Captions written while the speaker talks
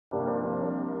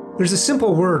There's a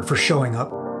simple word for showing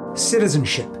up: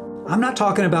 citizenship. I'm not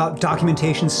talking about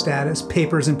documentation status,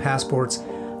 papers, and passports.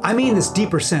 I mean this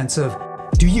deeper sense of,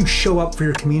 do you show up for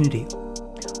your community?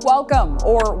 Welcome,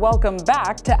 or welcome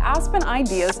back, to Aspen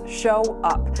Ideas Show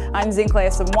Up. I'm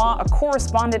Zinklea Samoa, a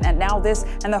correspondent at Now This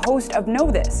and the host of Know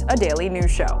This, a daily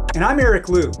news show. And I'm Eric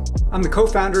Liu. I'm the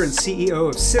co-founder and CEO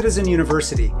of Citizen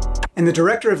University and the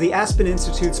director of the Aspen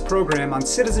Institute's program on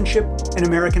citizenship and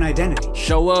American identity.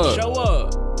 Show up. Show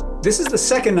up. This is the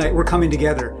second night we're coming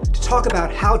together to talk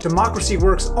about how democracy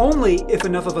works only if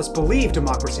enough of us believe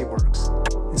democracy works.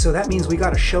 And so that means we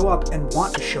gotta show up and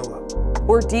want to show up.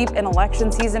 We're deep in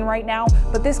election season right now,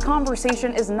 but this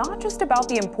conversation is not just about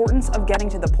the importance of getting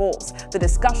to the polls. The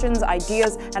discussions,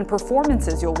 ideas, and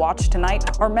performances you'll watch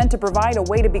tonight are meant to provide a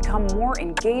way to become more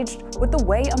engaged with the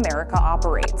way America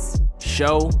operates.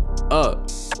 Show up.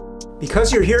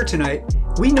 Because you're here tonight,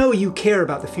 we know you care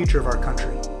about the future of our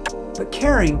country. But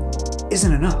caring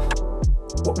isn't enough.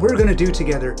 What we're going to do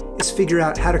together is figure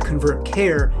out how to convert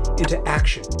care into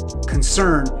action,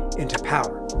 concern into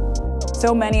power.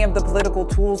 So many of the political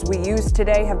tools we use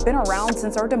today have been around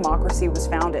since our democracy was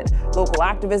founded. Local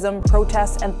activism,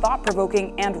 protests, and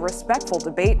thought-provoking and respectful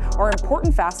debate are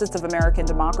important facets of American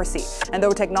democracy. And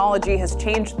though technology has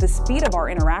changed the speed of our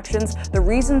interactions, the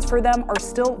reasons for them are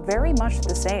still very much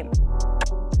the same.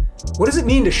 What does it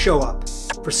mean to show up?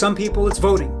 For some people, it's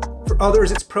voting. For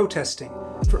others, it's protesting.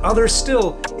 For others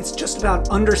still, it's just about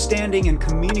understanding and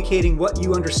communicating what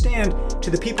you understand to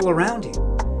the people around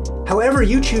you. However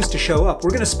you choose to show up,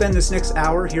 we're going to spend this next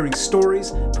hour hearing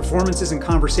stories, performances, and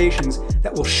conversations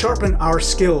that will sharpen our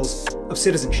skills of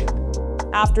citizenship.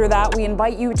 After that, we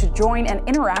invite you to join an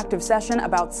interactive session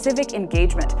about civic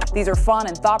engagement. These are fun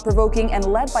and thought-provoking and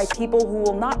led by people who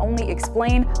will not only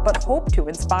explain, but hope to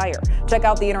inspire. Check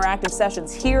out the interactive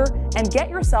sessions here and get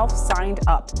yourself signed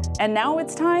up. And now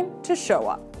it's time to show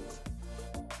up.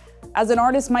 As an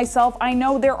artist myself, I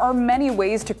know there are many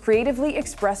ways to creatively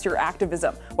express your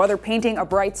activism. Whether painting a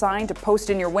bright sign to post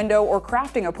in your window, or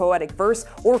crafting a poetic verse,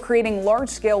 or creating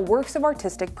large-scale works of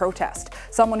artistic protest.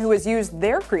 Someone who has used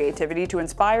their creativity to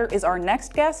inspire is our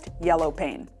next guest,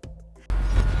 YelloPain.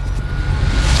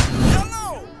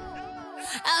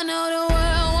 I know the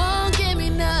world won't give me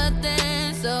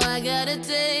nothing, so I gotta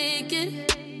take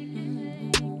it.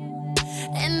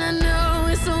 And I know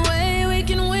it's a way we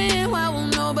can win. Why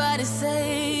won't nobody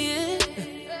say it?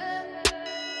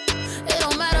 It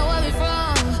don't matter where we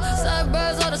from,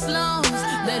 suburbs or the slums.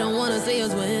 They don't wanna see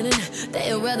us winning,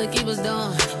 they'd rather keep us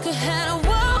down. Could have a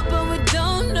war, but we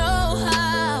don't know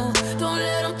how. Don't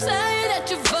let them tell you that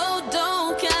your vote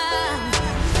don't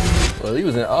count. Well, he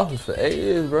was in office for 8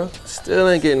 years, bro. Still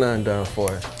ain't getting nothing done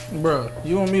for it. Bro,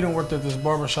 you and me done worked at this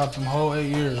barbershop them whole 8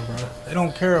 years, bro. They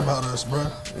don't care about us, bro.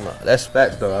 No, that's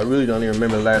fact, though. I really don't even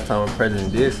remember the last time a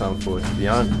president did something for us, to be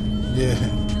honest. Yeah,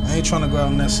 I ain't trying to go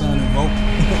out in that sun and vote.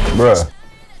 Bruh,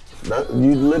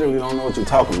 you literally don't know what you're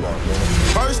talking about, bro.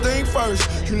 First thing first,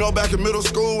 you know back in middle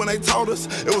school when they taught us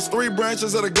it was 3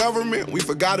 branches of the government. We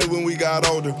forgot it when we got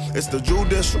older. It's the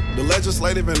judicial, the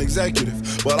legislative, and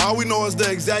executive. But all we know is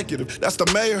the executive. That's the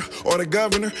mayor or the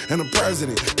governor and the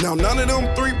president. Now none of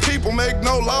them 3 people make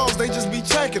no laws, they just be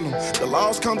checking them. The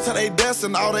laws come to their desk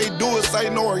and all they do is say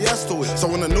no or yes to it. So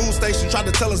when the news station tried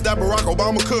to tell us that Barack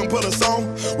Obama couldn't put us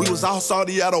on, we was all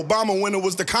salty at Obama when it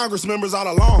was the Congress members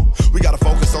all along. We gotta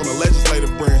focus on the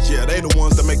legislative branch, yeah, they the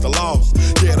ones that make the laws.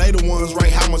 Yeah, they the ones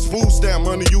write how much food stamp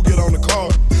money you get on the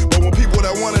card. But when people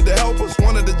that wanted to help us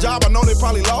wanted the job, I know they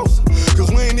probably lost. Cause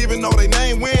we ain't even know their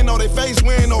name, we ain't know their face,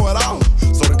 we ain't know it all.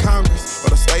 So the Congress or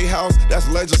the State House, that's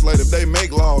legislative, they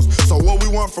make laws. So what we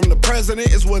want from the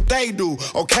president is what they do,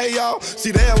 okay y'all?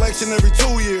 See, they election every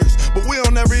 2 years, but we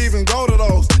don't never even go to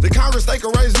those. The Congress, they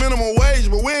can raise minimum wage,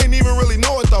 but we ain't even really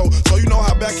know it though. So you know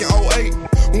how back in 08,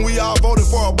 when we all voted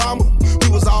for Obama, we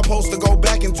was all supposed to go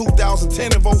back in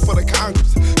 2010 and vote for the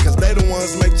Congress. Cause they the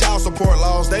ones make child support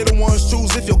laws. They the ones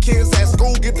choose if your kids at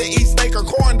school get to eat steak or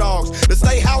corn dogs. The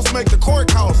state house make the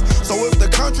court costs. So if the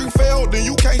country failed, then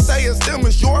you can't say it's them,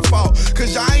 it's your fault.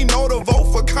 Cause y'all ain't know to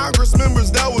vote for Congress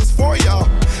members that was for y'all.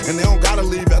 And they don't gotta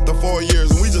leave after 4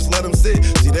 years, and we just let them sit.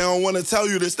 See, they don't wanna tell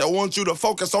you this, they want you to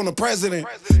focus on the president.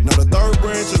 Now the 3rd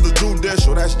branch is the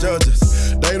judicial, that's judges.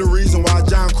 They the reason why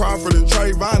John Crawford and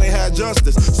Trayvon ain't had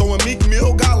justice. So when Meek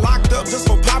Mill got locked up just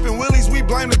for popping willies, we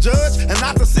blame the judge and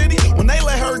not the city when they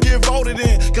let her get voted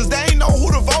in, cause they ain't know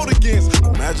who to vote against.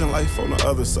 Imagine life on the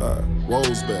other side.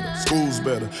 Roads better, schools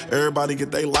better, everybody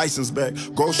get their license back,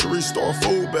 grocery store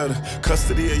food better,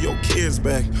 custody of your kids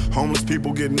back, homeless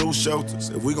people get new shelters.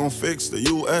 If we gon' fix the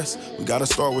U.S., we gotta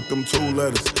start with them 2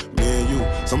 letters. Me and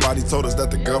you, somebody told us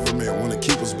that the government wanna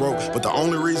keep us broke. But the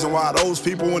only reason why those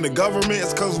people in the government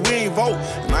is because we ain't vote.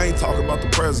 And I ain't talking about the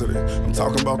president. I'm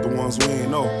talking about the ones we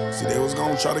ain't know. See, they was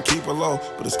gonna try to keep it low,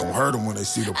 but it's gonna hurt them when they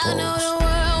see the polls. I know the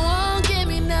world won't give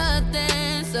me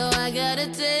nothing, so I gotta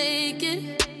take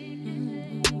it.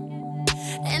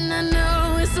 And I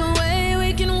know it's a way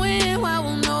we can win. Why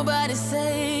won't nobody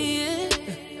say it?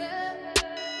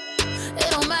 It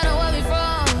don't matter where we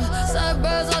from,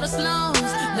 suburbs or the slums.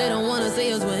 They don't wanna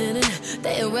see us winning.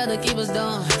 They'd rather keep us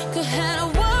down. Could have a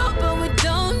war, but we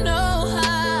don't know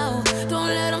how. Don't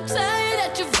let them tell you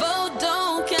that your vote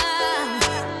don't count.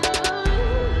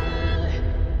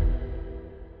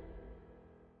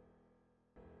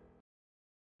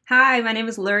 Hi, my name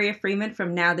is Luria Freeman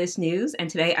from Now This News, and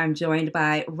today I'm joined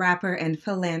by rapper and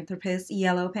philanthropist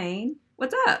YelloPain.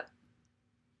 What's up?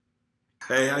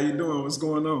 Hey, how you doing? What's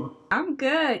going on? I'm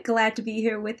good. Glad to be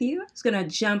here with you. I'm just going to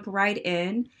jump right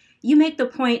in. You make the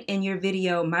point in your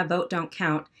video, My Vote Don't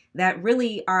Count, that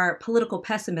really our political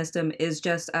pessimism is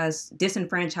just us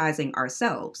disenfranchising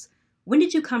ourselves. When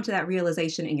did you come to that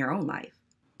realization in your own life?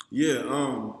 Yeah,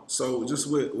 so just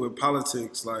with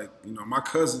politics, like, you know, my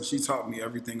cousin, she taught me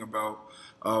everything about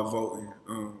voting.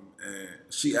 And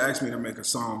she asked me to make a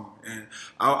song. And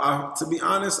I to be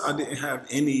honest, I didn't have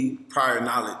any prior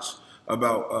knowledge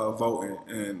about voting.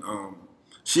 And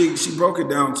she broke it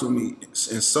down to me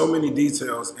in so many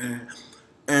details.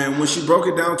 And when she broke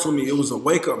it down to me, it was a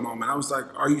wake-up moment. I was like,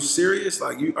 are you serious?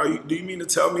 Like, do you mean to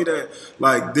tell me that,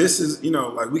 like, this is, you know,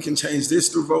 like, we can change this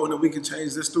through voting and we can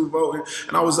change this through voting?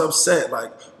 And I was upset.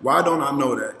 Like, why don't I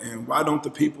know that? And why don't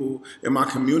the people in my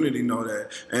community know that?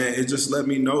 And it just let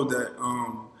me know that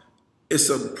it's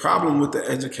a problem with the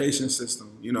education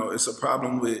system. You know, it's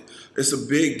a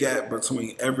big gap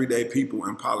between everyday people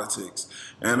and politics.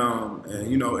 And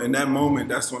you know, in that moment,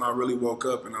 that's when I really woke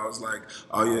up and I was like,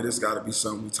 oh yeah, this gotta be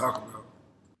something we talk about.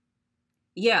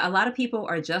 Yeah, a lot of people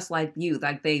are just like you.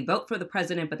 Like, they vote for the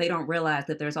president, but they don't realize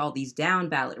that there's all these down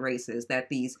ballot races, that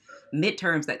these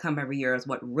midterms that come every year is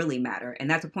what really matter. And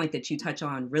that's a point that you touch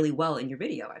on really well in your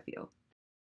video, I feel.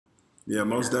 Yeah,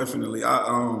 most definitely.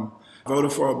 I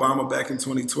voted for Obama back in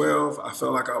 2012. I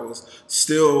felt like I was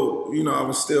still, you know, I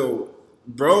was still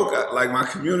broke. Like, my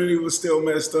community was still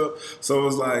messed up. So it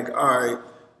was like, all right,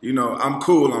 you know, I'm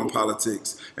cool on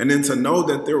politics. And then to know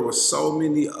that there were so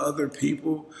many other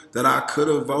people that I could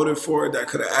have voted for that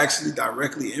could have actually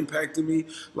directly impacted me,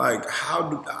 like, how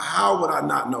would I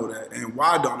not know that? And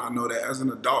why don't I know that as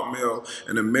an adult male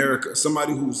in America,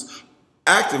 somebody who's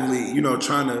actively, you know,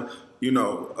 trying to, you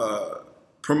know,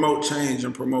 promote change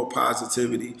and promote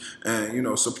positivity and, you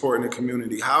know, supporting the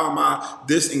community? How am I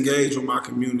disengaged with my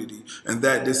community and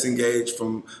that disengaged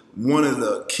from one of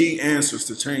the key answers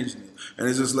to changing it? And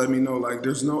it just let me know, like,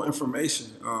 there's no information.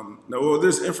 Well,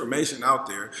 there's information out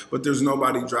there, but there's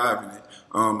nobody driving it,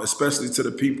 especially to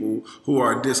the people who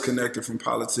are disconnected from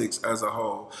politics as a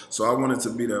whole. So I wanted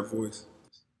to be that voice.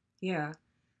 Yeah.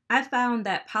 I found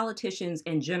that politicians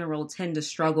in general tend to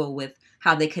struggle with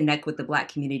how they connect with the Black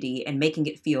community and making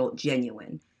it feel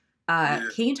genuine. Can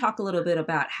you talk a little bit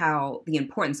about how the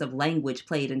importance of language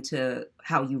played into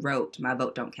how you wrote My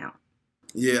Vote Don't Count?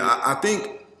 Yeah, I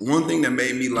think one thing that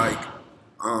made me, like,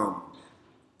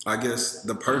 I guess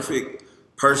the perfect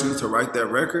person to write that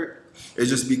record is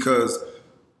just because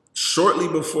shortly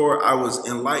before I was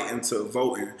enlightened to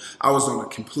voting, I was on a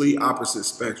complete opposite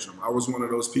spectrum. I was one of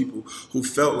those people who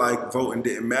felt like voting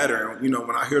didn't matter. And, you know,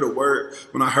 when I heard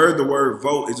the word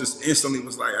vote, it just instantly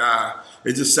was like,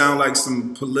 it just sounded like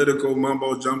some political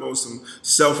mumbo jumbo, some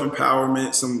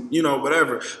self-empowerment, some, you know,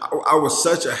 whatever. I was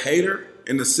such a hater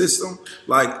in the system,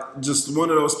 like, just one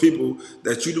of those people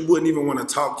that you wouldn't even want to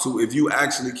talk to if you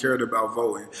actually cared about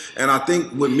voting. And I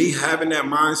think with me having that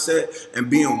mindset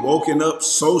and being woken up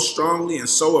so strongly and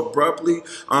so abruptly,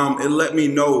 it let me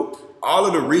know all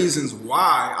of the reasons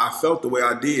why I felt the way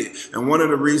I did. And one of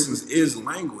the reasons is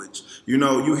language. You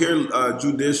know, you hear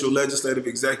judicial, legislative,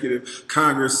 executive,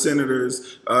 Congress,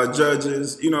 senators,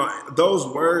 judges, you know, those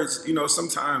words, you know,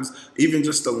 sometimes even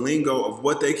just the lingo of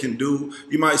what they can do,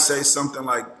 you might say something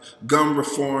like gun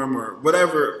reform or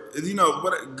whatever, you know,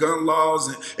 what gun laws,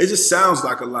 and it just sounds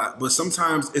like a lot. But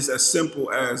sometimes it's as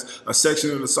simple as a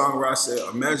section of the song where I said,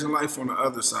 imagine life on the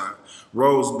other side.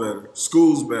 Roads better,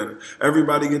 schools better,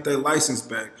 everybody get their life license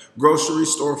back, grocery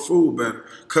store food better,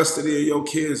 custody of your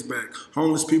kids back,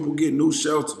 homeless people get new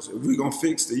shelters. If we're going to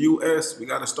fix the U.S., we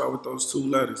got to start with those 2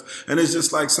 letters. And it's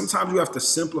just like sometimes you have to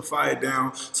simplify it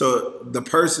down to the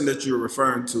person that you're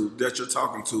referring to, that you're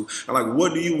talking to. And like,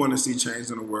 what do you want to see change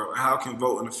in the world? How can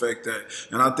voting affect that?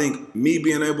 And I think me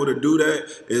being able to do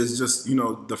that is just, you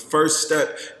know, the first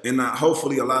step in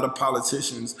hopefully a lot of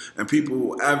politicians and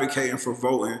people advocating for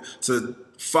voting to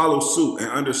follow suit and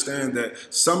understand that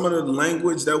some of the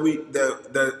language that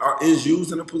is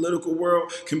used in the political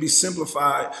world can be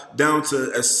simplified down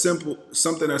to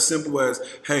something as simple as,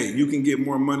 hey, you can get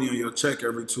more money on your check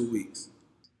every 2 weeks.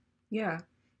 Yeah.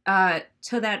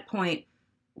 To that point,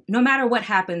 no matter what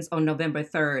happens on November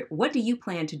 3rd, what do you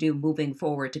plan to do moving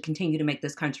forward to continue to make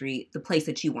this country the place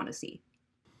that you want to see?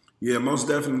 Yeah, most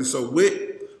definitely. So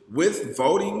with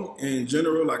voting in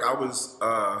general, like I was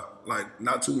like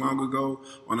not too long ago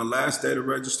on the last day to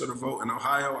register to vote in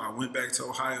Ohio, I went back to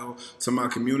Ohio to my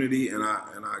community and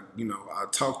I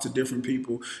talked to different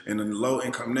people in the low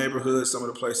income neighborhoods, some of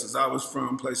the places I was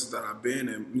from, places that I've been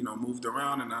and, you know, moved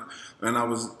around and I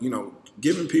was, you know,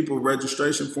 giving people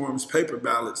registration forms, paper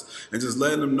ballots, and just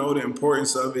letting them know the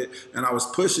importance of it. And I was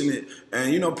pushing it.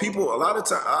 And, you know, people, a lot of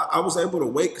time, I was able to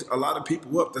wake a lot of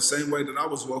people up the same way that I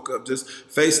was woke up, just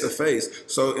face to face.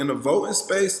 So in the voting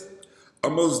space,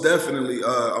 most definitely,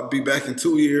 I'll be back in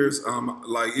 2 years.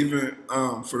 Like even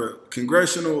for the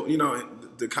congressional, you know,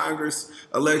 the Congress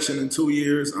election in 2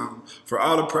 years, for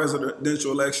all the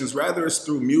presidential elections, rather it's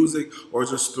through music or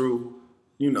just through,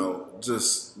 you know,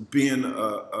 just being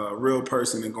a real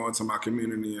person and going to my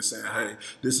community and saying, hey,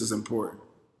 this is important.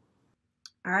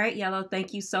 All right, Yellow,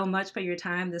 thank you so much for your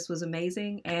time. This was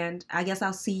amazing. And I guess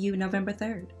I'll see you November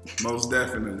 3rd. Most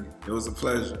definitely. It was a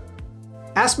pleasure.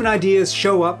 Aspen Ideas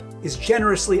Show Up is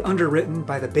generously underwritten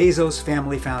by the Bezos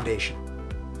Family Foundation.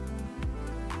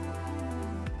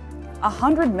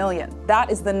 100 million. That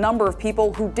is the number of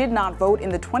people who did not vote in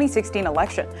the 2016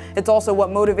 election. It's also what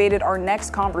motivated our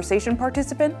next conversation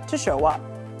participant to show up.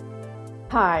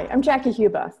 Hi, I'm Jackie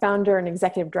Huba, founder and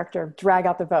executive director of Drag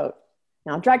Out the Vote.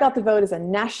 Now, Drag Out the Vote is a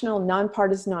national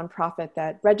nonpartisan nonprofit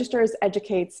that registers,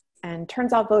 educates, and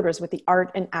turns out voters with the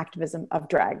art and activism of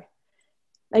drag.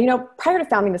 Now, you know, prior to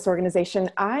founding this organization,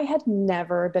 I had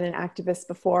never been an activist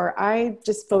before. I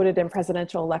just voted in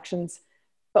presidential elections.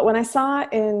 But when I saw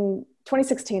in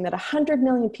 2016 that 100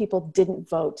 million people didn't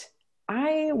vote,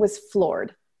 I was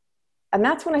floored. And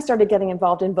that's when I started getting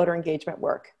involved in voter engagement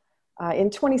work. In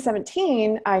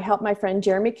 2017, I helped my friend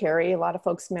Jeremy Carey, a lot of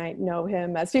folks might know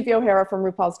him as Fifi O'Hara from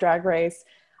RuPaul's Drag Race.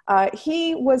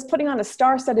 He was putting on a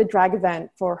star-studded drag event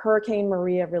for Hurricane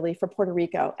Maria relief for Puerto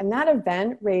Rico. And that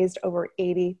event raised over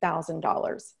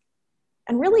 $80,000.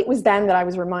 And really it was then that I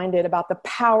was reminded about the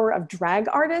power of drag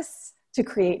artists to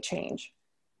create change.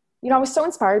 You know, I was so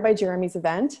inspired by Jeremy's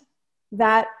event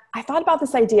that I thought about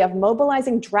this idea of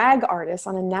mobilizing drag artists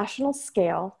on a national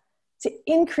scale to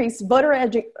increase voter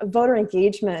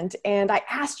engagement. And I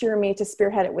asked Jeremy to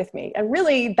spearhead it with me. And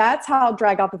really, that's how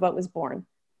Drag Out the Vote was born.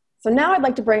 So now I'd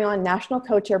like to bring on National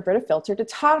Co-Chair Brita Filter to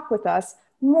talk with us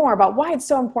more about why it's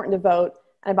so important to vote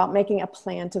and about making a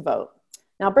plan to vote.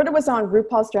 Now, Brita was on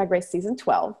RuPaul's Drag Race Season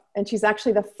 12, and she's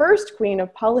actually the first queen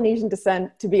of Polynesian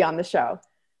descent to be on the show.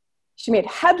 She made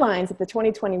headlines at the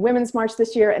 2020 Women's March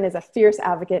this year and is a fierce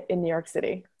advocate in New York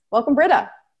City. Welcome, Brita.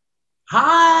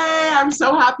 Hi, I'm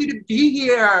so happy to be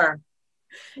here.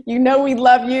 You know we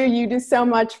love you. You do so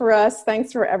much for us.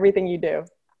 Thanks for everything you do.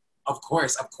 Of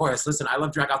course, of course. Listen, I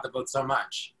love Drag Out the Vote so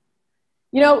much.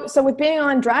 You know, so with being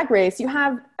on Drag Race, you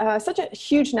have such a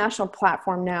huge national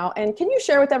platform now. And can you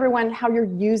share with everyone how you're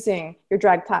using your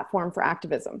drag platform for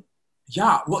activism?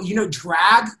 Yeah, well, you know,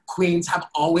 drag queens have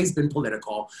always been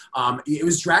political. It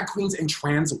was drag queens and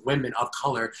trans women of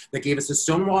color that gave us the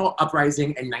Stonewall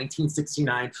Uprising in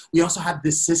 1969. We also have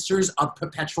the Sisters of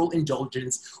Perpetual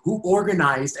Indulgence who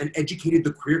organized and educated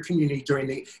the queer community during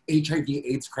the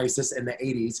HIV/AIDS crisis in the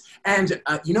 80s. And,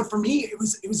 you know, for me, it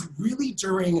was really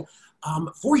during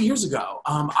 4 years ago,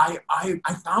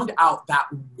 I found out that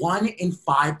 1 in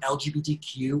 5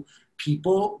 LGBTQ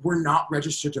people were not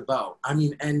registered to vote. I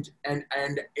mean, and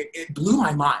it blew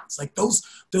my mind. It's like those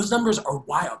numbers are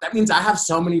wild. That means I have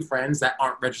so many friends that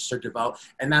aren't registered to vote,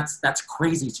 and that's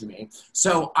crazy to me.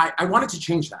 So I wanted to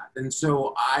change that, and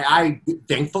so I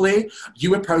thankfully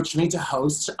you approached me to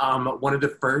host one of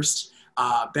the first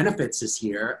benefits this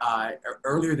year,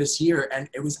 earlier this year, and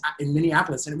it was in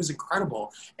Minneapolis, and it was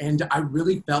incredible. And I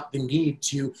really felt the need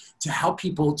to help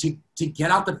people to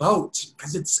get out the vote,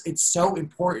 because it's so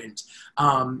important.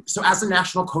 So as a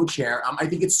national co-chair, I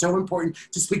think it's so important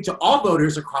to speak to all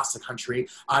voters across the country,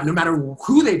 no matter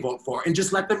who they vote for, and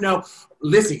just let them know,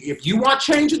 listen, if you want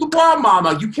change in the world,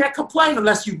 mama, you can't complain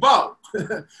unless you vote.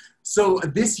 So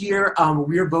this year,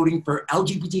 we are voting for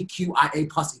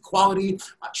LGBTQIA+ equality,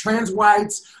 trans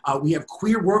rights, we have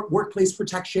queer workplace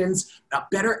protections,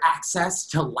 better access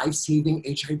to life-saving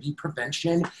HIV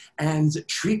prevention and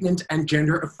treatment, and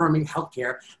gender-affirming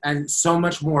healthcare, and so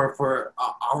much more for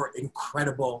our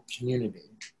incredible community.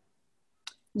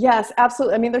 Yes,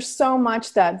 absolutely. I mean, there's so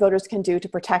much that voters can do to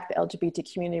protect the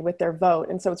LGBT community with their vote.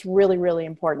 And so it's really, really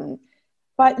important.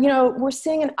 But, you know, we're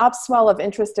seeing an upswell of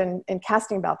interest in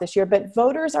casting ballot this year, but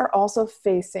voters are also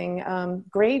facing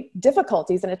great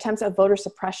difficulties and attempts at voter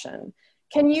suppression.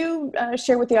 Can you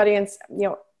share with the audience, you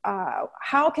know,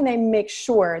 how can they make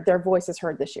sure their voice is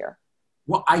heard this year?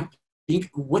 Well, I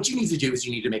think what you need to do is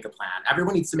you need to make a plan.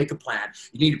 Everyone needs to make a plan.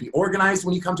 You need to be organized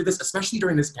when you come to this, especially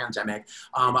during this pandemic.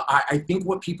 I think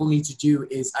what people need to do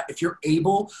is, if you're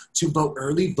able to vote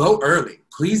early, vote early.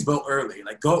 Please vote early.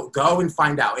 Like go and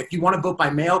find out. If you want to vote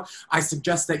by mail, I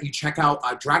suggest that you check out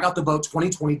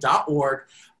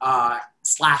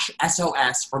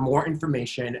dragoutthevote2020.org/SOS for more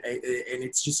information. And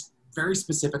it's just very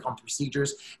specific on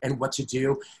procedures and what to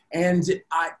do. And,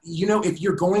 you know, if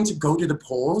you're going to go to the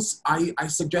polls, I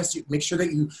suggest you make sure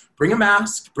that you bring a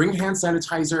mask, bring hand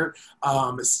sanitizer,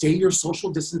 stay your social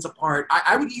distance apart.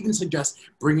 I would even suggest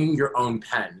bringing your own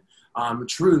pen,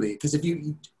 truly, because I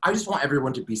just want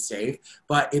everyone to be safe,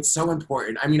 but it's so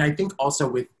important. I mean, I think also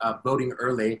with voting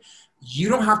early, you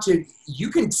don't have to, you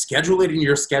can schedule it in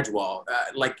your schedule.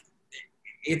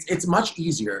 It's much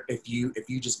easier if you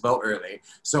just vote early.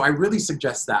 So I really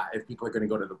suggest that if people are going to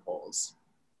go to the polls.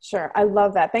 Sure, I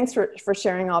love that. Thanks for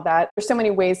sharing all that. There's so many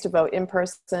ways to vote in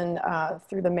person,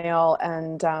 through the mail,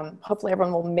 and hopefully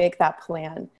everyone will make that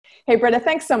plan. Hey, Brita,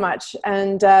 thanks so much.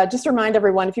 And just to remind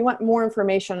everyone, if you want more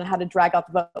information on how to drag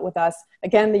out the vote with us,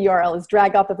 again, the URL is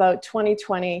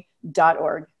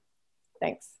dragoutthevote2020.org.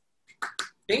 Thanks.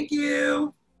 Thank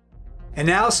you. And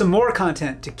now some more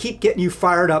content to keep getting you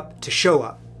fired up to show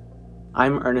up.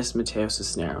 I'm Ernest Mateo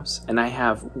Cisneros, and I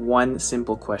have one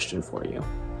simple question for you.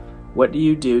 What do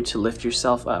you do to lift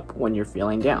yourself up when you're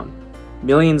feeling down?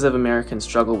 Millions of Americans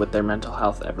struggle with their mental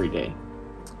health every day.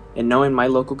 And knowing my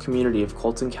local community of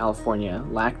Colton, California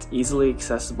lacked easily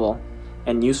accessible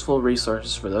and useful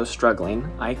resources for those struggling,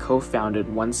 I co-founded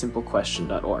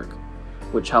onesimplequestion.org,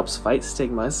 which helps fight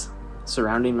stigmas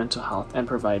surrounding mental health and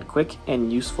provide quick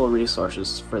and useful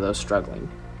resources for those struggling,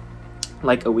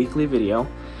 like a weekly video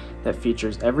that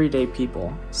features everyday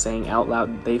people saying out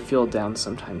loud they feel down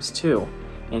sometimes too,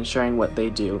 and sharing what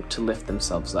they do to lift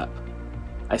themselves up.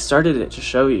 I started it to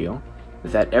show you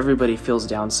that everybody feels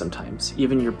down sometimes,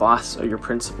 even your boss or your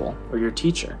principal or your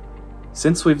teacher.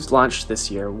 Since we've launched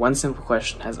this year, One Simple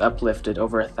Question has uplifted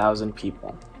over 1,000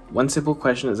 people. One Simple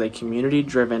Question is a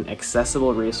community-driven,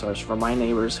 accessible resource for my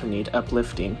neighbors who need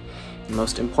uplifting, and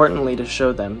most importantly, to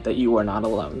show them that you are not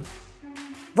alone.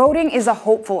 Voting is a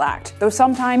hopeful act, though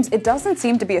sometimes it doesn't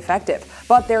seem to be effective.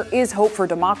 But there is hope for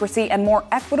democracy and more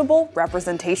equitable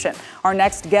representation. Our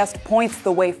next guest points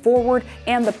the way forward,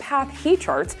 and the path he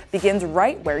charts begins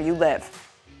right where you live.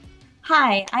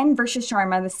 Hi, I'm Versha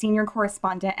Sharma, the senior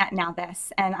correspondent at Now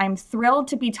This, and I'm thrilled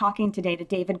to be talking today to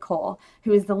David Cole,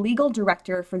 who is the legal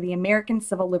director for the American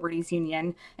Civil Liberties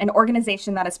Union, an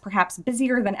organization that is perhaps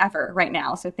busier than ever right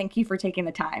now, so thank you for taking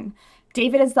the time.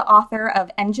 David is the author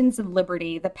of Engines of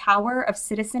Liberty, The Power of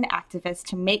Citizen Activists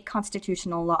to Make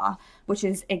Constitutional Law, which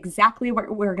is exactly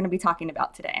what we're going to be talking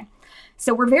about today.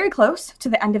 So we're very close to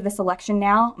the end of this election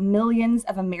now. Millions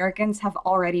of Americans have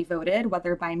already voted,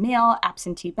 whether by mail,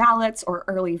 absentee ballots, or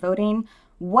early voting.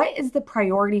 What is the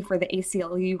priority for the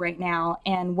ACLU right now,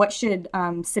 and what should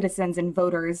citizens and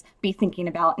voters be thinking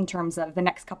about in terms of the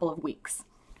next couple of weeks?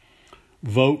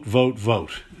 Vote, vote,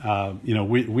 vote.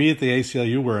 We at the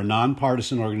ACLU, we're a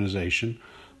nonpartisan organization,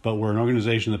 but we're an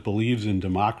organization that believes in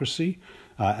democracy,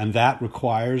 and that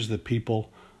requires that people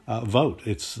vote.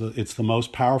 It's the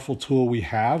most powerful tool we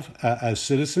have as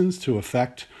citizens to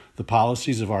affect the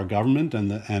policies of our government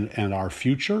and our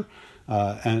future.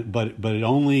 But it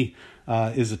only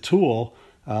is a tool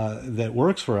that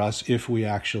works for us if we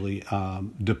actually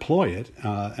deploy it.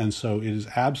 And so it is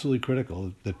absolutely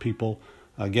critical that people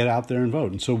get out there and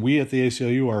vote. And so we at the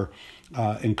ACLU are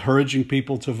encouraging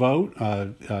people to vote,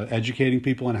 educating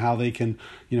people on how they can,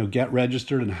 get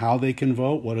registered and how they can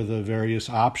vote. What are the various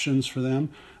options for them?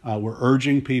 We're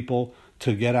urging people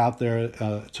to get out there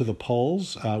to the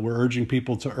polls. We're urging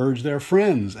people to urge their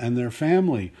friends and their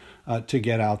family to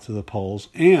get out to the polls.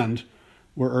 And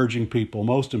we're urging people,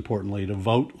 most importantly, to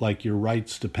vote like your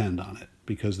rights depend on it,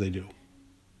 because they do.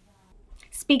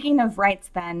 Speaking of rights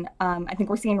then, I think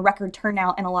we're seeing record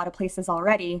turnout in a lot of places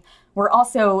already. We're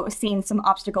also seeing some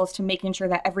obstacles to making sure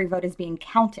that every vote is being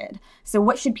counted. So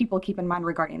what should people keep in mind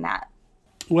regarding that?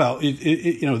 Well,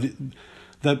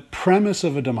 the premise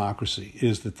of a democracy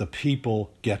is that the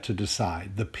people get to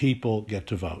decide, the people get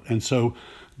to vote. And so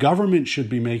government should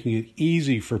be making it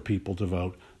easy for people to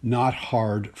vote, not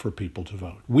hard for people to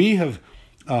vote. We have,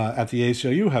 at the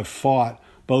ACLU, have fought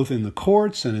both in the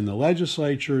courts and in the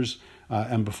legislatures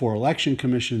and before election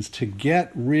commissions to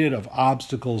get rid of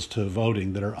obstacles to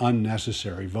voting that are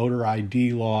unnecessary. Voter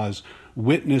ID laws,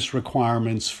 witness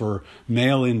requirements for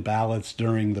mail-in ballots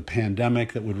during the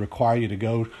pandemic that would require you to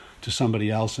go to somebody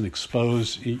else and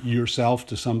expose yourself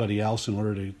to somebody else in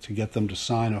order to get them to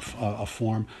sign a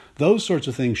form. Those sorts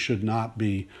of things should not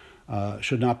be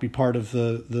part of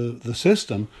the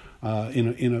system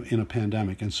in a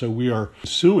pandemic. And so we are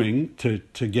suing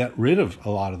to get rid of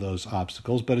a lot of those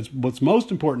obstacles. But what's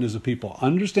most important is that people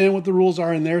understand what the rules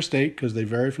are in their state, because they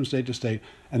vary from state to state,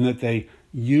 and that they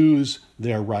use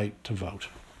their right to vote.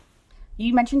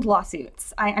 You mentioned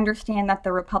lawsuits. I understand that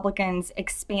the Republicans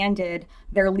expanded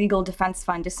their legal defense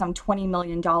fund to some $20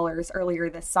 million earlier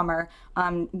this summer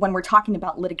when we're talking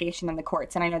about litigation in the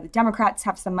courts. And I know the Democrats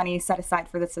have some money set aside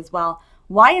for this as well.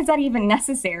 Why is that even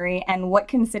necessary, and what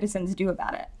can citizens do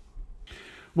about it?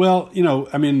 Well,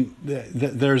 I mean,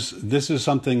 this is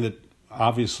something that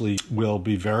obviously will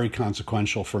be very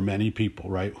consequential for many people,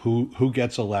 right? Who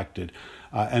gets elected.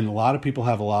 And a lot of people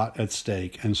have a lot at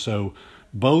stake. And so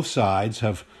both sides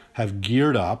have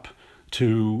geared up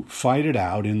to fight it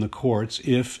out in the courts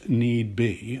if need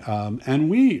be. And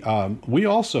we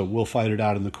also will fight it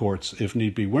out in the courts if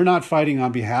need be. We're not fighting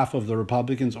on behalf of the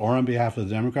Republicans or on behalf of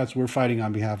the Democrats. We're fighting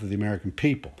on behalf of the American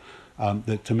people,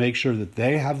 to make sure that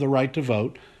they have the right to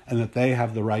vote and that they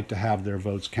have the right to have their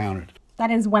votes counted. That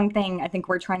is one thing I think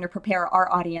we're trying to prepare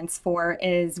our audience for,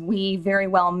 is we very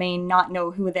well may not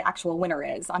know who the actual winner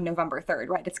is on November 3rd,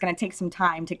 right? It's going to take some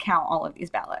time to count all of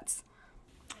these ballots.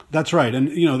 That's right.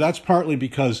 And, that's partly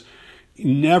because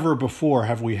never before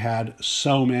have we had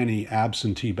so many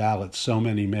absentee ballots, so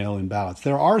many mail-in ballots.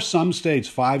 There are some states,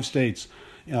 5 states,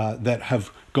 that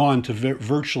have gone to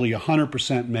virtually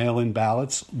 100% mail-in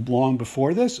ballots long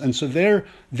before this. And so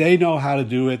they know how to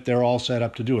do it. They're all set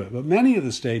up to do it. But many of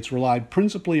the states relied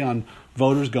principally on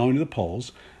voters going to the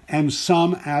polls and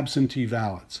some absentee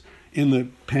ballots. In the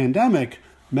pandemic,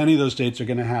 many of those states are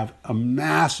going to have a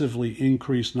massively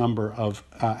increased number of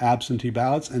absentee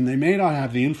ballots, and they may not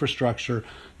have the infrastructure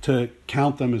to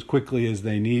count them as quickly as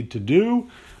they need to do.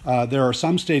 There are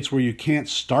some states where you can't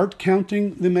start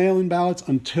counting the mail-in ballots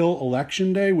until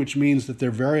Election Day, which means that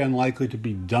they're very unlikely to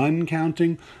be done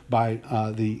counting by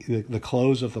the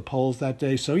close of the polls that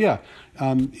day. So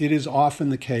it is often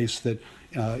the case that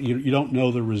you don't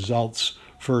know the results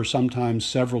for sometimes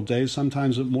several days,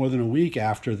 sometimes more than a week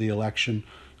after the election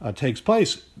takes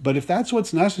place. But if that's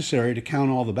what's necessary to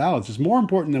count all the ballots, it's more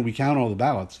important that we count all the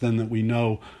ballots than that we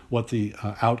know what the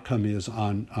outcome is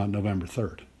on November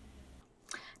 3rd.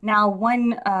 Now,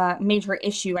 one major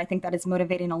issue I think that is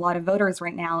motivating a lot of voters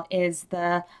right now is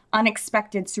the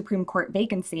unexpected Supreme Court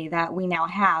vacancy that we now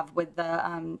have with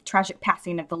the tragic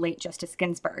passing of the late Justice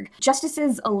Ginsburg.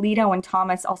 Justices Alito and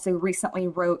Thomas also recently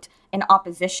wrote in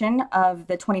opposition of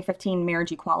the 2015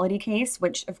 marriage equality case,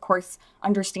 which of course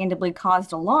understandably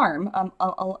caused alarm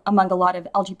among a lot of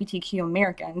LGBTQ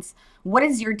Americans. What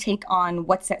is your take on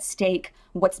what's at stake,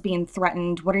 what's being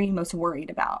threatened? What are you most worried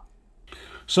about?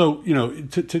 So,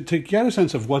 to get a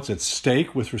sense of what's at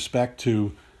stake with respect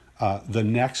to the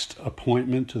next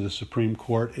appointment to the Supreme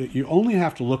Court, you only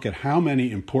have to look at how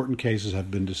many important cases have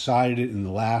been decided in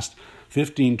the last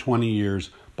 15, 20 years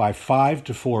by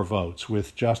 5-4 votes,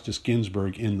 with Justice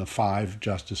Ginsburg in the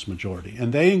 5-justice majority.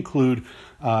 And they include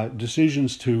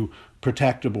decisions to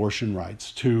protect abortion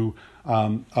rights, to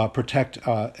protect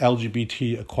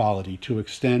LGBT equality, to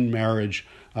extend marriage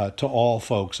to all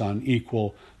folks on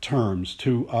equal terms,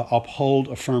 to uphold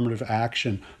affirmative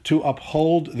action, to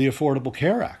uphold the Affordable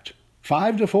Care Act,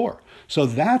 5-4. So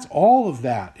that's all of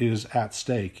that is at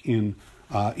stake in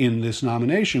this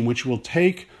nomination, which will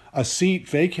take a seat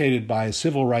vacated by a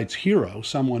civil rights hero,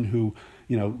 someone who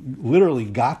literally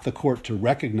got the court to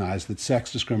recognize that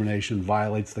sex discrimination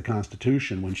violates the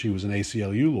Constitution when she was an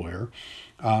ACLU lawyer,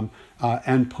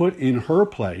 and put in her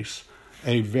place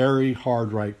a very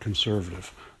hard right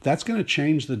conservative. That's going to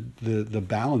change the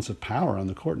balance of power on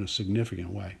the court in a significant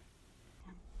way.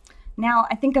 Now,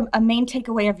 I think a main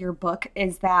takeaway of your book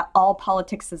is that all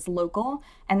politics is local,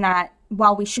 and that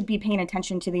while we should be paying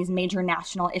attention to these major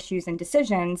national issues and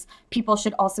decisions, people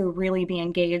should also really be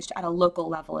engaged at a local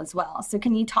level as well. So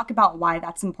can you talk about why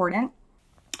that's important?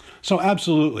 So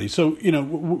absolutely. So,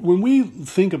 when we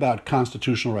think about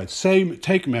constitutional rights,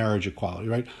 take marriage equality,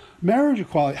 right? Marriage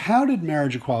equality, how did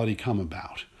marriage equality come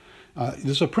about?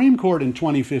 The Supreme Court in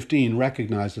 2015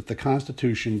 recognized that the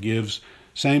Constitution gives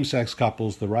same-sex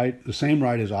couples the same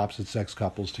right as opposite-sex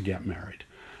couples to get married.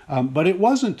 But it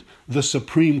wasn't the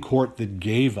Supreme Court that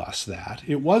gave us that.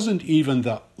 It wasn't even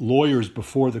the lawyers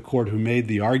before the court who made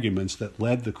the arguments that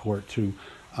led the court to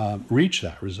reach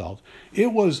that result.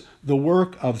 It was the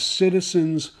work of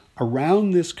citizens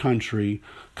around this country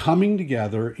coming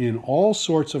together in all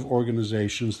sorts of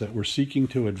organizations that were seeking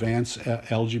to advance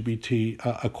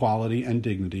LGBT equality and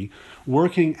dignity,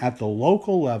 working at the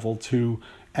local level to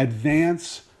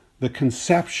advance the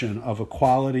conception of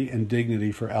equality and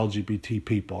dignity for LGBT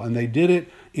people. And they did it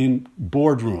in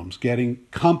boardrooms, getting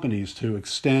companies to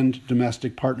extend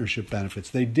domestic partnership benefits.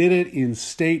 They did it in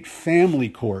state family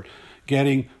court,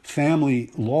 getting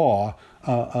family law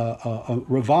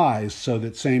revised so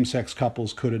that same-sex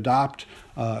couples could adopt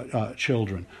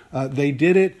children. They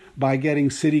did it by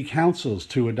getting city councils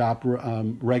to adopt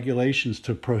regulations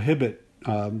to prohibit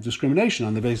discrimination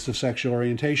on the basis of sexual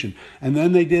orientation. And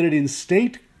then they did it in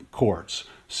state courts,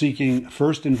 seeking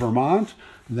first in Vermont,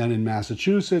 then in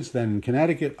Massachusetts, then in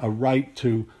Connecticut, a right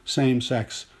to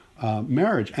same-sex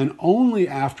marriage. And only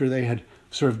after they had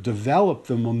sort of developed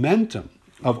the momentum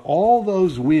of all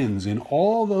those wins in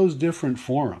all those different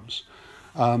forums,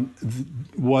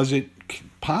 was it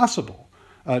possible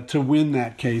to win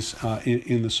that case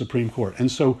in the Supreme Court.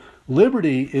 And so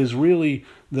liberty is really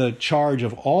the charge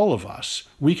of all of us.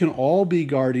 We can all be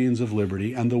guardians of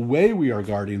liberty, and the way we are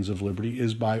guardians of liberty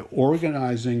is by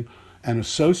organizing and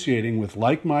associating with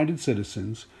like-minded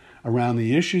citizens around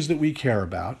the issues that we care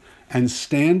about, and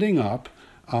standing up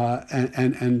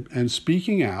and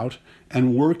speaking out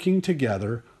and working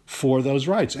together for those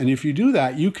rights. And if you do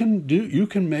that, you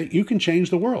can change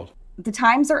the world. The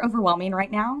times are overwhelming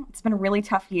right now. It's been a really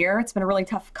tough year. It's been a really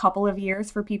tough couple of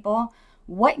years for people.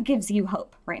 What gives you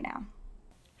hope right now?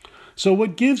 So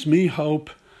what gives me hope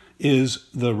is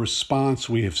the response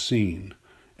we have seen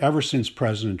ever since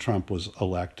President Trump was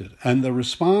elected. And the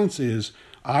response is,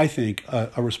 I think,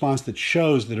 a response that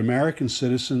shows that American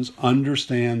citizens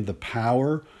understand the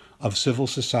power of civil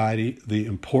society, the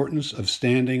importance of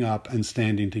standing up and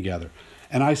standing together.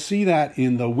 And I see that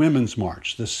in the Women's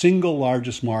March, the single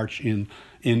largest march in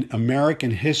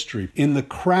American history, in the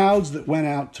crowds that went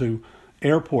out to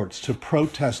airports to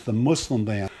protest the Muslim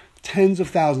ban. Tens of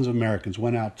thousands of Americans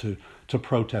went out to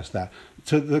protest that.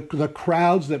 To the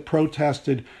crowds that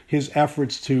protested his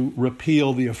efforts to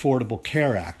repeal the Affordable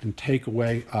Care Act and take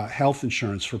away health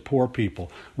insurance for poor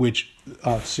people, which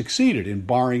succeeded in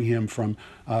barring him from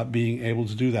being able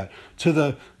to do that. To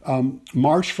the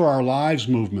March for Our Lives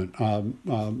movement,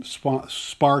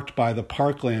 sparked by the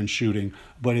Parkland shooting,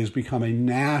 but has become a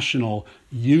national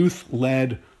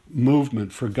youth-led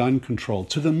movement for gun control.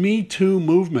 To the Me Too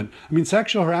movement. I mean,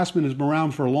 sexual harassment has been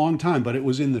around for a long time, but it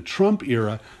was in the Trump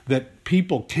era that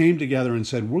people came together and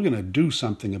said, we're going to do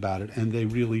something about it. And they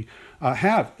really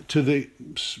have. To the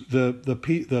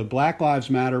Black Lives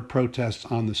Matter protests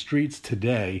on the streets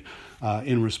today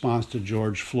in response to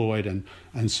George Floyd and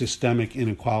systemic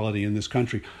inequality in this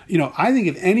country. I think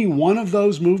if any one of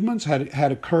those movements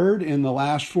had occurred in the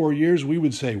last 4 years, we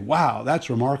would say, wow, that's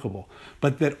remarkable.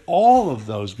 But that all of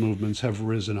those movements have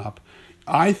risen up,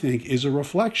 I think, is a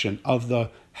reflection of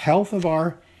the health of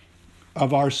our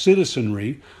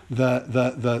citizenry,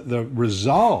 the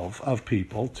resolve of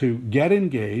people to get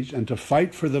engaged and to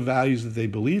fight for the values that they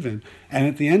believe in. And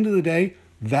at the end of the day,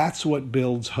 that's what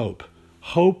builds hope.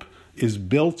 Hope is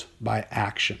built by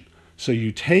action. So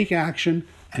you take action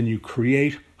and you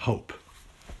create hope.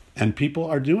 And people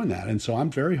are doing that. And so I'm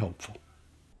very hopeful.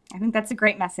 I think that's a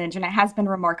great message, and it has been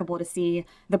remarkable to see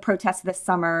the protests this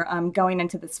summer going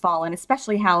into this fall, and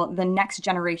especially how the next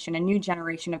generation, a new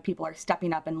generation of people are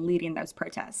stepping up and leading those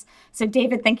protests. So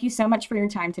David, thank you so much for your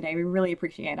time today. We really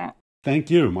appreciate it.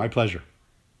 Thank you. My pleasure.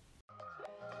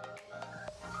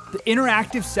 The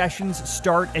interactive sessions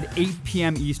start at 8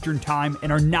 p.m. Eastern Time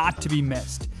and are not to be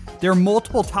missed. There are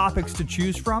multiple topics to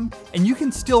choose from, and you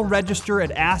can still register at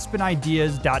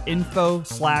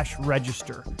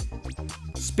aspenideas.info/register.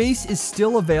 Space is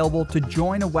still available to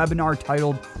join a webinar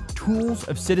titled Tools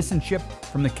of Citizenship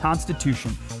from the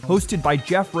Constitution, hosted by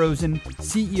Jeff Rosen,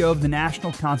 CEO of the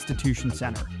National Constitution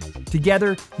Center.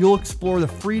 Together, you'll explore the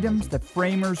freedoms that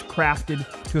framers crafted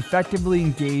to effectively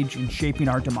engage in shaping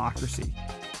our democracy.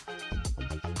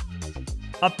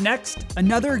 Up next,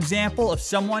 another example of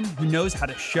someone who knows how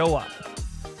to show up.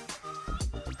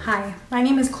 Hi, my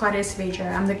name is Claudia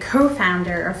Saavedra. I'm the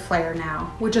co-founder of Flair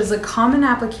Now, which is a common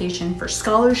application for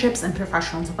scholarships and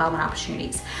professional development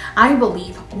opportunities. I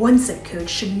believe one zip code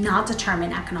should not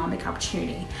determine economic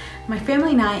opportunity. My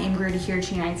family and I immigrated here to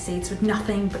the United States with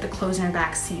nothing but the clothes in our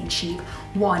backs and cheap.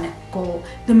 One goal,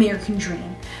 the American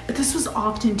dream. But this was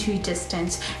often too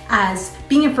distant, as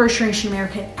being a first-generation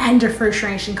American and a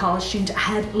first-generation college student, I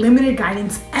had limited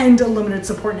guidance and a limited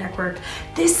support network.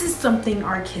 This is something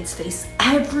our kids face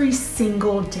every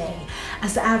single day,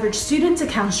 as the average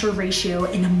student-to-counselor ratio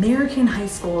in American high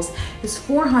schools is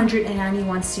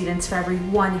 491 students for every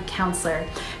one counselor.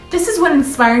 This is what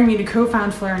inspired me to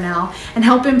co-found Flair Now and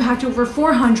help impact over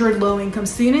 400 low-income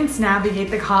students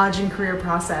navigate the college and career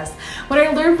process. What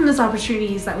I learned from this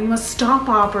opportunity is that we must stop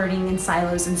operating in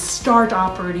silos and start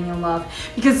operating in love,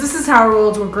 because this is how our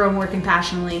world will grow more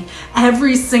compassionately.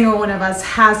 Every single one of us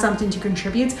has something to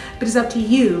contribute, but it's up to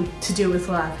you to do it with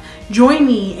love. Join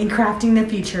me in crafting the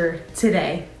future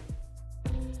today.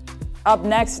 Up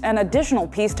next, an additional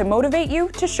piece to motivate you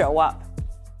to show up.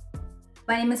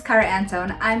 My name is Kara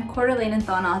Antone. I'm Coeur d'Alene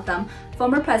Thon-Otham,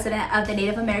 former president of the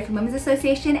Native American Women's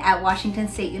Association at Washington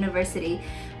State University,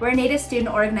 where Native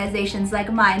student organizations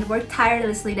like mine work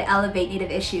tirelessly to elevate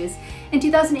Native issues. In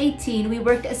 2018, we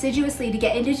worked assiduously to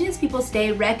get Indigenous Peoples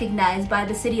Day recognized by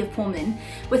the city of Pullman.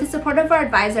 With the support of our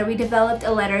advisor, we developed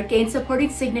a letter, gained supporting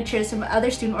signatures from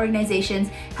other student organizations,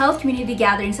 held community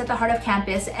gatherings at the heart of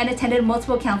campus, and attended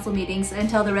multiple council meetings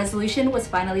until the resolution was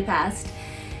finally passed.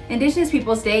 Indigenous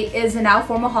Peoples Day is a now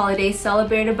formal holiday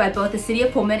celebrated by both the City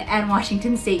of Pullman and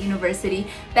Washington State University,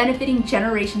 benefiting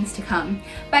generations to come.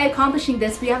 By accomplishing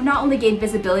this, we have not only gained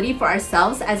visibility for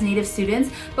ourselves as Native students,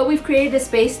 but we've created a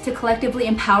space to collectively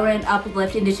empower and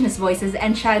uplift Indigenous voices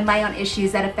and shine light on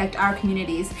issues that affect our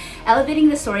communities. Elevating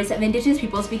the stories of Indigenous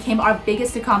peoples became our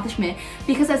biggest accomplishment,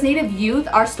 because as Native youth,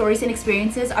 our stories and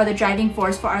experiences are the driving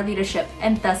force for our leadership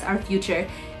and thus our future.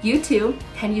 You too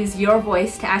can use your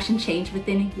voice to action change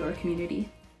within your community.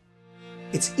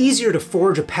 It's easier to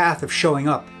forge a path of showing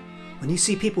up when you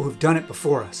see people who've done it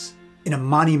before us in a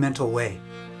monumental way.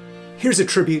 Here's a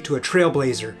tribute to a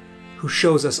trailblazer who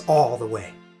shows us all the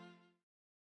way.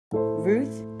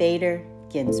 Ruth Bader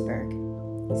Ginsburg,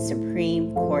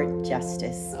 Supreme Court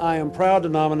Justice. I am proud to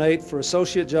nominate for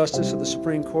Associate Justice of the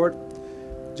Supreme Court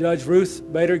Judge Ruth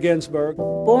Bader Ginsburg.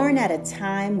 Born at a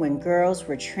time when girls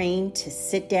were trained to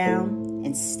sit down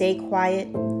and stay quiet,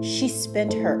 she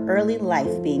spent her early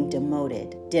life being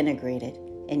demoted, denigrated,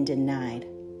 and denied,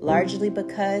 largely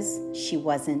because she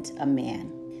wasn't a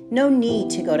man. No need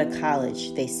to go to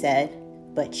college, they said,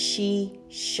 but she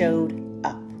showed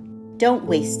up. Don't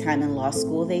waste time in law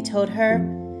school, they told her,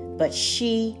 but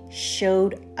she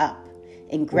showed up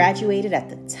and graduated at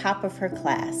the top of her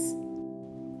class.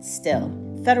 Still,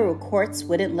 federal courts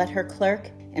wouldn't let her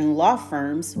clerk, and law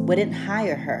firms wouldn't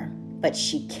hire her. But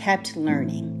she kept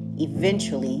learning,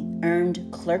 eventually earned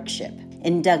clerkship,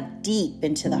 and dug deep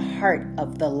into the heart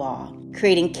of the law,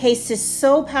 creating cases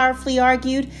so powerfully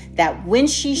argued that when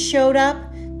she showed up,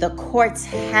 the courts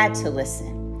had to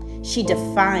listen. She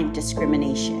defined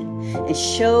discrimination and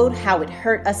showed how it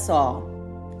hurt us all.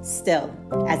 Still,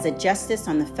 as a justice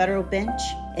on the federal bench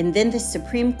and then the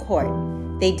Supreme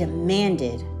Court, they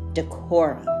demanded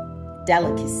decorum,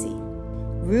 delicacy.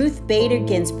 Ruth Bader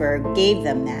Ginsburg gave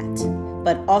them that,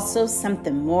 but also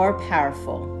something more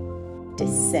powerful: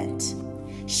 dissent.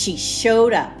 She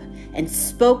showed up and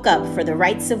spoke up for the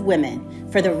rights of women,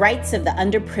 for the rights of the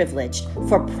underprivileged,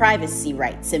 for privacy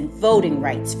rights and voting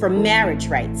rights, for marriage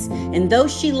rights. And though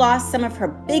she lost some of her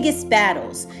biggest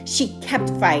battles, she kept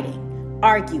fighting,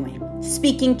 arguing,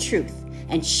 speaking truth,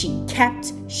 and she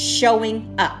kept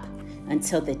showing up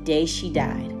until the day she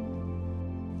died.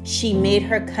 She made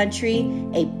her country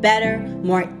a better,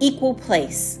 more equal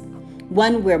place,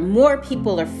 one where more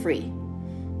people are free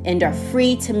and are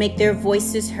free to make their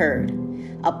voices heard,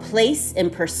 a place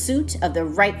in pursuit of the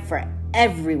right for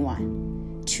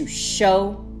everyone to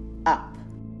show up.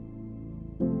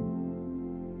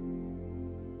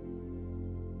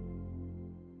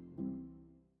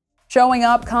 Showing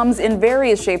up comes in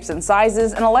various shapes and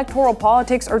sizes, and electoral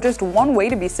politics are just one way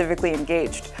to be civically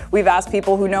engaged. We've asked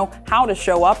people who know how to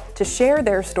show up to share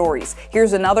their stories.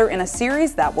 Here's another in a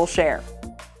series that we'll share.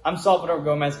 I'm Salvador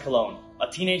Gomez Colon, a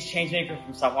teenage changemaker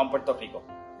from San Juan, Puerto Rico.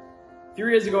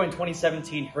 3 years ago in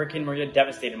 2017, Hurricane Maria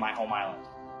devastated my home island.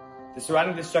 The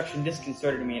surrounding destruction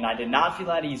disconcerted me, and I did not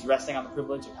feel at ease resting on the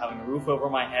privilege of having a roof over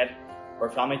my head, or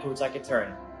found me towards I could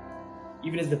turn.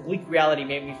 Even as the bleak reality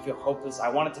made me feel hopeless, I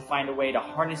wanted to find a way to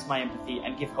harness my empathy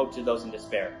and give hope to those in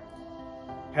despair.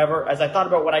 However, as I thought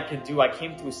about what I could do, I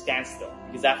came to a standstill,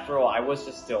 because after all, I was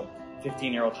just still a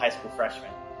 15-year-old high school freshman.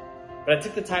 But I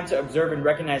took the time to observe and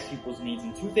recognize people's needs,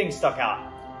 and two things stuck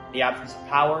out: the absence of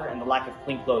power and the lack of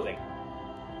clean clothing.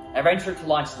 I ventured to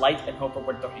launch Light and Hope for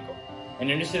Puerto Rico, an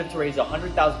initiative to raise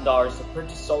 $100,000 to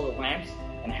purchase solar lamps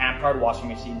and hand-powered washing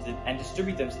machines and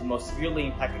distribute them to the most severely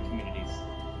impacted communities.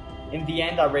 In the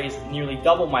end, I raised nearly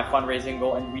double my fundraising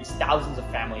goal and reached thousands of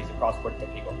families across Puerto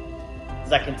Rico.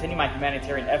 As I continue my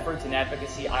humanitarian efforts and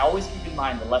advocacy, I always keep in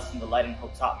mind the lesson the Light and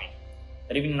Hope taught me,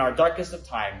 that even in our darkest of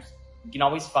times, we can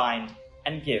always find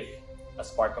and give a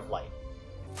spark of light.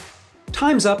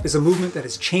 Time's Up is a movement that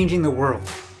is changing the world.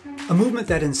 A movement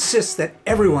that insists that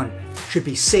everyone should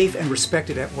be safe and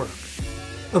respected at work.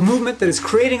 A movement that is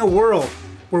creating a world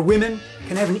where women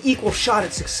can have an equal shot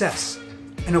at success,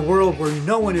 and a world where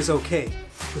no one is okay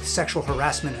with sexual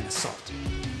harassment and assault.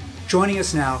 Joining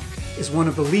us now is one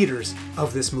of the leaders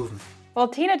of this movement. Well,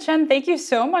 Tina Tchen, thank you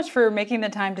so much for making the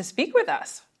time to speak with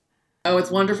us. Oh,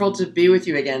 it's wonderful to be with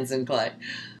you again, Zinkley.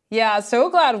 Yeah, so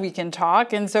glad we can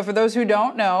talk. And so for those who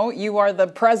don't know, you are the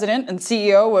president and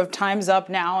CEO of Time's Up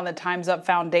Now and the Time's Up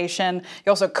Foundation. You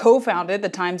also co-founded the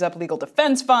Time's Up Legal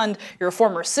Defense Fund. You're a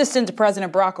former assistant to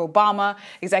President Barack Obama,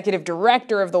 executive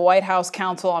director of the White House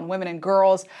Council on Women and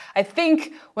Girls. I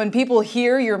think when people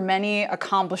hear your many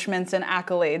accomplishments and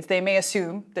accolades, they may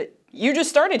assume that you just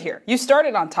started here. You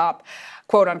started on top,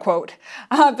 quote unquote.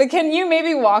 But can you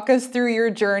maybe walk us through your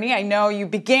journey? I know you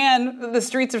began the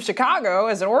streets of Chicago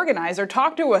as an organizer.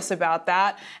 Talk to us about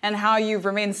that and how you've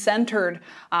remained centered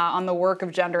on the work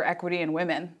of gender equity and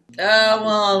women.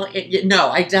 No,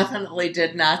 I definitely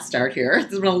did not start here.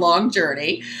 It's been a long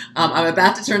journey. I'm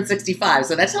about to turn 65,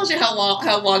 so that tells you how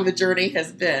long the journey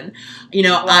has been.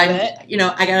 I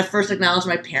got to first acknowledge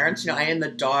my parents. I am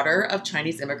the daughter of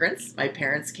Chinese immigrants. My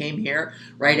parents came here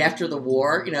right after the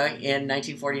war, in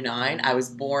 1949. I was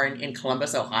born in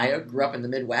Columbus, Ohio, grew up in the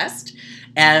Midwest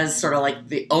as sort of like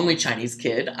the only Chinese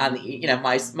kid on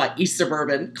the, my East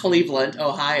Suburban Cleveland,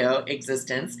 Ohio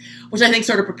existence, which I think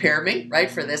sort of prepared me,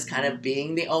 right, for this kind of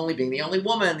being the only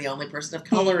woman, the only person of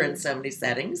color in so many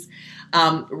settings.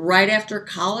 Right after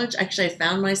college, actually, I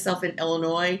found myself in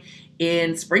Illinois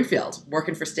in Springfield,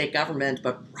 working for state government,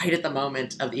 but right at the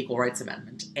moment of the Equal Rights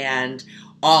Amendment and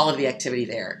all of the activity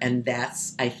there. And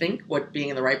that's, I think, what being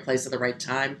in the right place at the right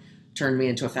time turned me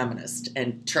into a feminist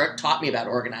and taught me about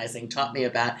organizing, taught me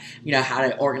about, how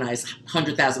to organize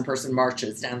 100,000 person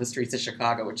marches down the streets of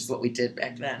Chicago, which is what we did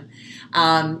back then.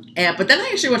 But then I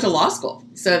actually went to law school.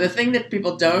 So the thing that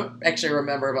people don't actually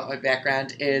remember about my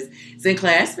background is,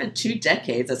 Zinkley, I spent 2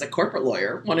 decades as a corporate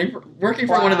lawyer, working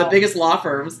for one of the biggest law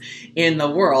firms in the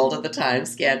world at the time,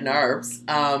 Skadden Arps.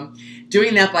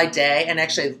 Doing that by day and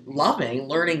actually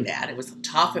learning that. It was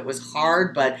tough, it was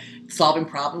hard, but solving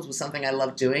problems was something I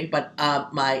loved doing. But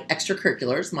my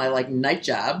extracurriculars, my night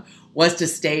job, was to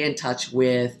stay in touch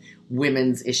with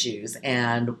women's issues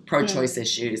and pro-choice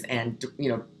issues and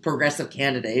progressive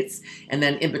candidates. And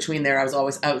then in between there, I was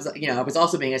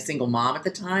also being a single mom at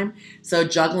the time. So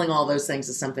juggling all those things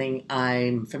is something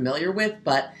I'm familiar with,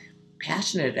 but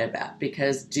passionate about,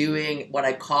 because doing what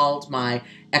I called my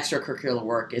extracurricular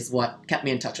work is what kept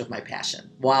me in touch with my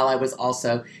passion, while I was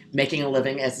also making a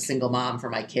living as a single mom for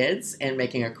my kids and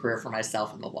making a career for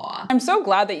myself in the law. I'm so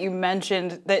glad that you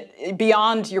mentioned that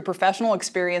beyond your professional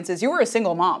experiences, you were a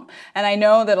single mom. And I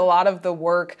know that a lot of the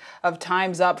work of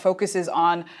Time's Up focuses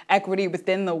on equity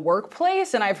within the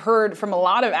workplace. And I've heard from a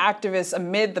lot of activists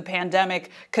amid the pandemic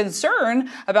concern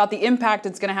about the impact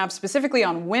it's going to have specifically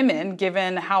on women,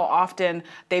 given how often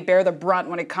they bear the brunt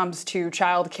when it comes to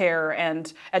childcare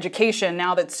and education,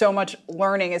 now that so much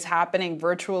learning is happening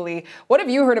virtually. What have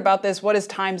you heard about this? What is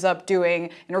Time's Up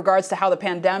doing in regards to how the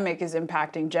pandemic is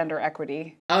impacting gender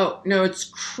equity? Oh, no, it's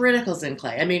critical,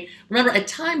 Zinkley. I mean, remember, at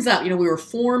Time's Up, we were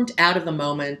formed out of the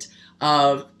moment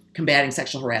of combating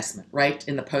sexual harassment, right,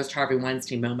 in the post-Harvey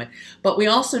Weinstein moment. But we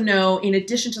also know, in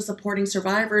addition to supporting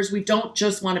survivors, we don't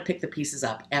just want to pick the pieces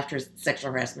up after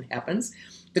sexual harassment happens.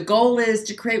 The goal is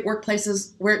to create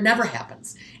workplaces where it never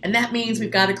happens. And that means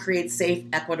we've got to create safe,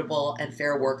 equitable, and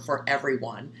fair work for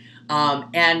everyone.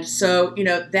 And so,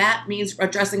 that means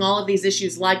addressing all of these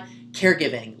issues like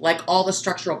caregiving, like all the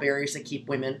structural barriers that keep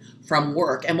women from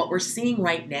work. And what we're seeing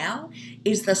right now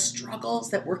is the struggles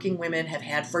that working women have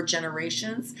had for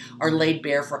generations are laid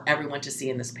bare for everyone to see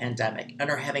in this pandemic and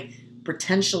are having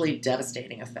potentially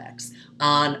devastating effects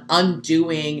on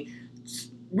undoing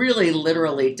really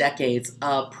literally decades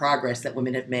of progress that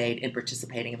women have made in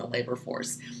participating in the labor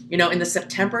force. You know, in the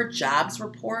September jobs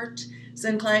report,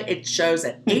 Sinclair, it shows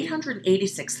that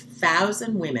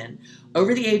 886,000 women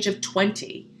over the age of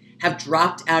 20 have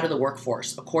dropped out of the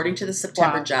workforce, according to the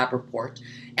September job report,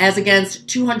 as against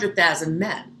 200,000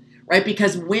 men, right?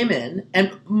 Because women,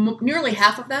 and nearly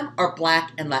half of them are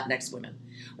Black and Latinx women,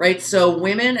 right? So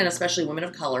women, and especially women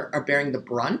of color, are bearing the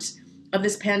brunt of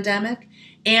this pandemic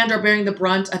and are bearing the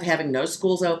brunt of having no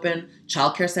schools open,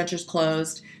 childcare centers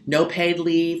closed, no paid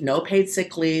leave, no paid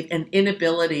sick leave, and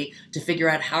inability to figure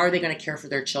out how are they going to care for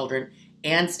their children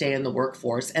and stay in the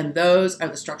workforce. And those are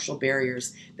the structural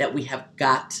barriers that we have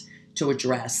got to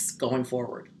address going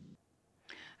forward.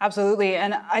 Absolutely.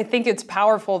 And I think it's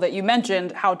powerful that you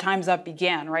mentioned how Time's Up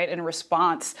began, right, in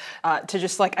response to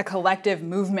just like a collective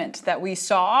movement that we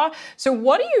saw. So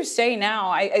what do you say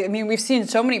now? I mean, we've seen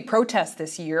so many protests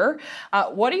this year.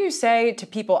 What do you say to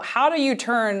people? How do you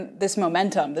turn this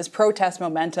momentum, this protest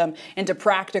momentum, into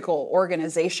practical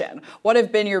organization? What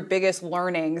have been your biggest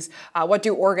learnings? What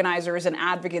do organizers and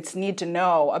advocates need to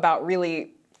know about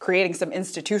really creating some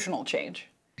institutional change?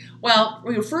 Well,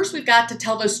 first we've got to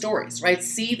tell those stories, right?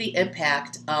 See the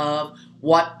impact of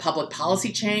what public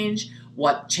policy change,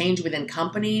 what change within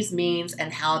companies means,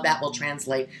 and how that will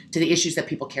translate to the issues that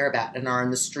people care about and are in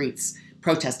the streets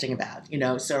protesting about, you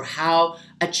know, so how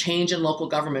a change in local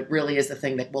government really is the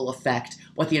thing that will affect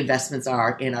what the investments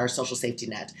are in our social safety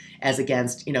net as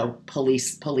against, you know,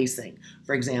 policing,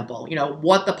 for example, you know,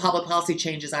 what the public policy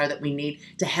changes are that we need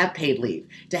to have paid leave,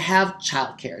 to have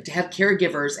childcare, to have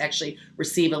caregivers actually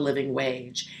receive a living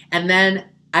wage. And then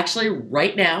actually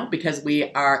right now, because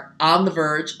we are on the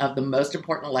verge of the most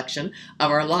important election of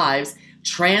our lives,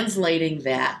 translating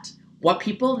that, what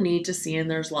people need to see in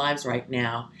their lives right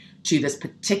now, to this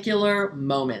particular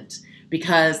moment,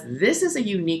 because this is a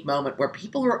unique moment where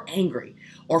people are angry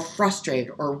or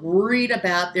frustrated or worried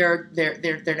about their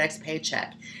next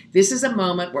paycheck. This is a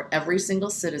moment where every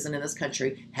single citizen in this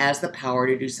country has the power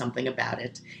to do something about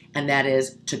it, and that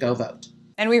is to go vote.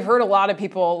 And we've heard a lot of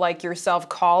people like yourself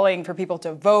calling for people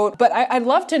to vote, but I'd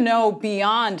love to know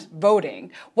beyond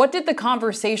voting, what did the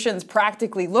conversations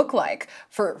practically look like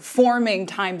for forming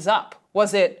Time's Up?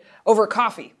 Was it over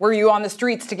coffee? Were you on the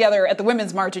streets together at the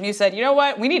Women's March and you said, you know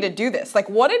what, we need to do this? Like,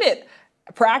 what did it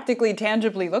practically,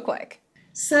 tangibly look like?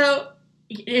 So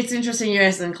it's interesting you're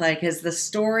asking, Clay, because the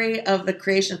story of the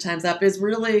creation of Time's Up is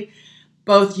really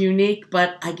both unique,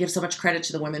 but I give so much credit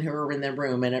to the women who were in the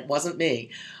room, and it wasn't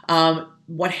me.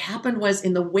 What happened was,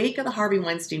 in the wake of the Harvey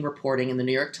Weinstein reporting in the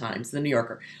New York Times, the New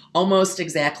Yorker, almost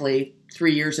exactly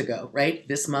 3 years ago, right?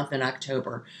 This month in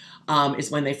October,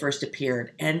 is when they first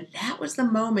appeared. And that was the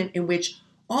moment in which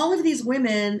all of these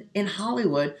women in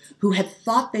Hollywood who had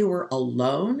thought they were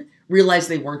alone realized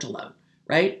they weren't alone,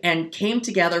 right? And came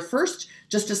together first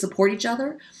just to support each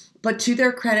other, but to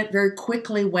their credit, very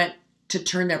quickly went to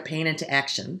turn their pain into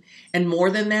action. And more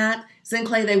than that,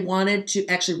 Sinclair, they wanted to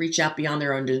actually reach out beyond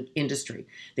their own industry.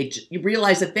 They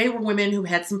realized that they were women who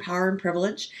had some power and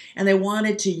privilege, and they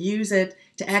wanted to use it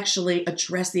to actually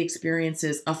address the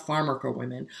experiences of farm worker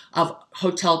women, of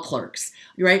hotel clerks,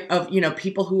 right? Of, you know,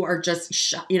 people who are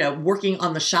just, working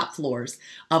on the shop floors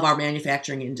of our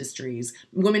manufacturing industries,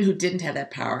 women who didn't have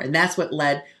that power. And that's what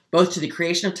led both to the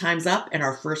creation of Time's Up and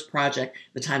our first project,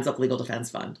 the Time's Up Legal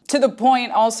Defense Fund. To the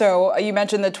point also, you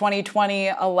mentioned the 2020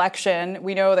 election.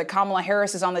 We know that Kamala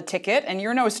Harris is on the ticket, and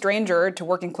you're no stranger to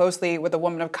working closely with a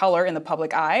woman of color in the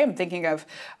public eye. I'm thinking of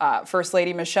First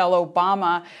Lady Michelle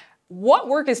Obama. What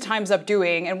work is Time's Up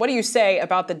doing, and what do you say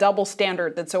about the double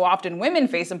standard that so often women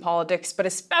face in politics, but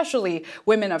especially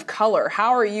women of color?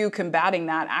 How are you combating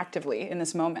that actively in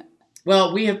this moment?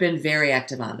 Well, we have been very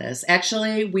active on this.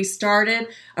 Actually, we started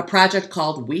a project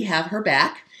called We Have Her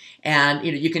Back. And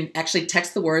you can actually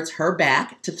text the words "her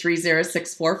back" to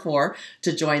 30644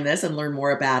 to join this and learn more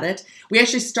about it. We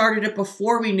actually started it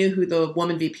before we knew who the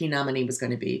woman VP nominee was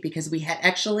going to be, because we had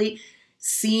actually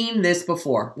seen this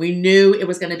before. We knew it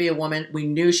was going to be a woman. We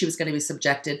knew she was going to be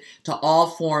subjected to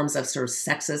all forms of sort of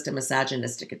sexist and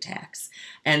misogynistic attacks.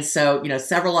 And so,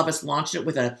 several of us launched it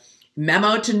with a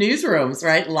memo to newsrooms,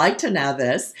 right? Like to Now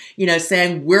This,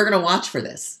 saying we're going to watch for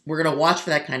this. We're going to watch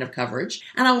for that kind of coverage.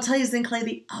 And I will tell you, Sinclair,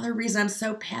 the other reason I'm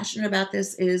so passionate about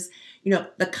this is,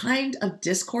 the kind of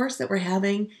discourse that we're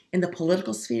having in the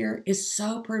political sphere is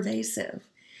so pervasive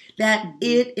that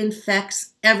it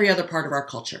infects every other part of our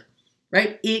culture,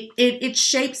 right? It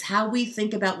shapes how we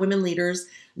think about women leaders,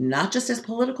 not just as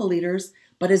political leaders,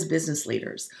 but as business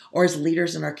leaders or as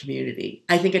leaders in our community.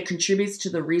 I think it contributes to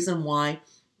the reason why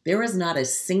there is not a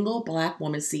single Black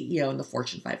woman CEO in the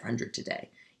Fortune 500 today.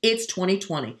 It's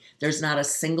 2020. There's not a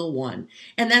single one.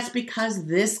 And that's because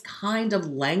this kind of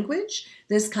language,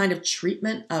 this kind of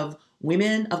treatment of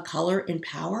women of color in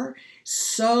power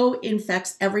so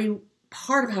infects every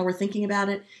part of how we're thinking about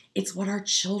it. It's what our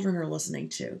children are listening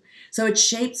to. So it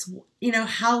shapes,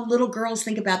 how little girls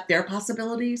think about their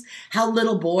possibilities, how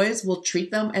little boys will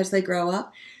treat them as they grow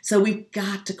up. So we've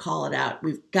got to call it out.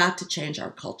 We've got to change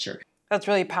our culture. That's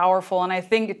really powerful. And I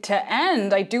think to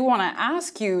end, I do want to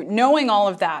ask you, knowing all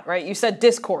of that, right? You said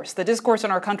discourse. The discourse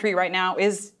in our country right now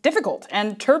is difficult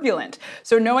and turbulent.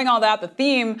 So knowing all that, the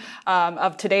theme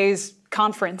of today's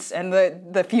conference and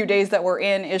the few days that we're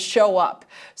in is show up.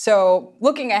 So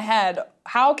looking ahead,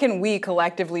 how can we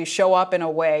collectively show up in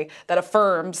a way that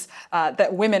affirms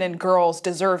that women and girls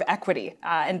deserve equity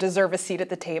and deserve a seat at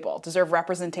the table, deserve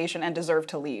representation, and deserve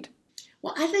to lead?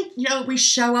 Well, I think, we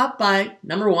show up by,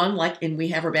 number one, and we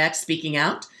have our back, speaking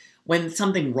out when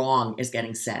something wrong is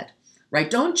getting said, right?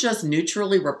 Don't just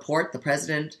neutrally report the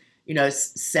president,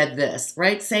 said this,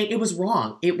 right? Say it was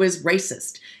wrong. It was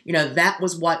racist. That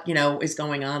was what, is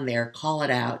going on there. Call it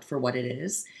out for what it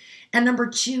is. And number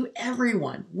two,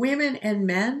 everyone, women and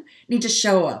men, need to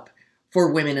show up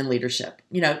for women in leadership.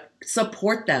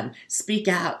 Support them, speak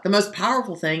out. The most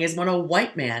powerful thing is when a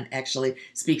white man actually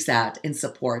speaks out in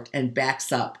support and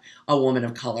backs up a woman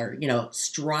of color,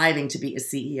 striving to be a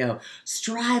CEO,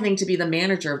 striving to be the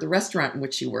manager of the restaurant in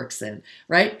which she works in,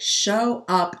 right? Show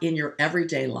up in your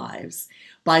everyday lives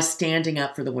by standing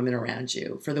up for the women around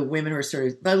you, for the women who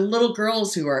are the little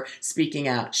girls who are speaking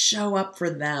out. Show up for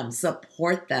them,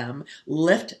 support them,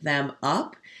 lift them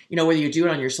up. Whether you do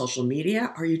it on your social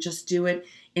media or you just do it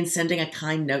in sending a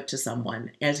kind note to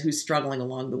someone who's struggling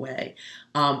along the way.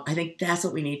 I think that's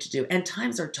what we need to do. And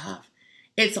times are tough.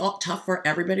 It's all tough for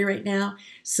everybody right now.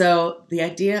 So the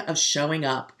idea of showing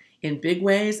up in big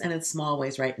ways and in small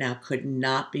ways right now could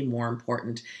not be more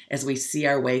important as we see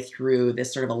our way through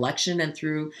this sort of election and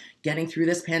through getting through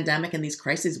this pandemic and these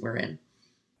crises we're in.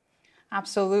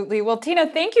 Absolutely. Well, Tina,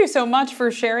 thank you so much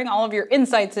for sharing all of your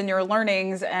insights and your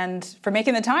learnings and for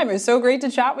making the time. It was so great to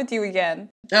chat with you again.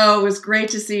 Oh, it was great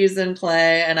to see you, Zen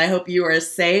Clay, and I hope you are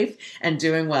safe and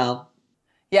doing well.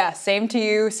 Yeah, same to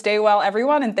you. Stay well,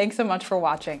 everyone, and thanks so much for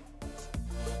watching.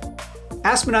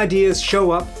 Aspen Ideas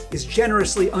Show Up is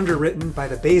generously underwritten by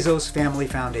the Bezos Family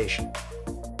Foundation.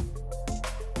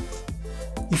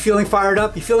 You feeling fired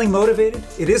up? You feeling motivated?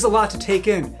 It is a lot to take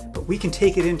in, but we can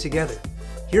take it in together.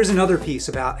 Here's another piece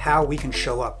about how we can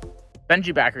show up.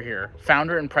 Benji Backer here,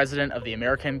 founder and president of the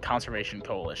American Conservation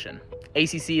Coalition.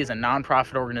 ACC is a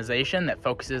nonprofit organization that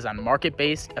focuses on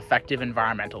market-based, effective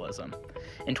environmentalism.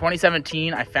 In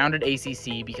 2017, I founded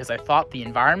ACC because I thought the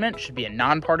environment should be a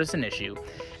nonpartisan issue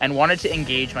and wanted to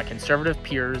engage my conservative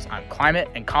peers on climate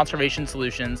and conservation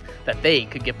solutions that they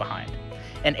could get behind.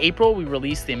 In April, we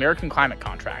released the American Climate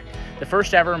Contract, the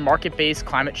first ever market-based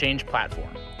climate change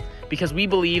platform, because we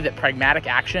believe that pragmatic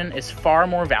action is far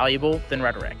more valuable than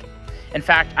rhetoric. In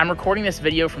fact, I'm recording this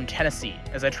video from Tennessee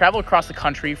as I travel across the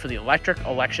country for the electric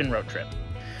election road trip.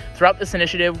 Throughout this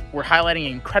initiative, we're highlighting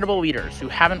incredible leaders who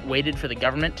haven't waited for the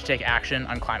government to take action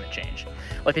on climate change,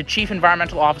 like the Chief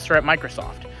Environmental Officer at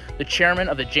Microsoft, the Chairman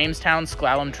of the Jamestown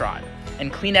Sklallam Tribe,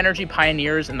 and clean energy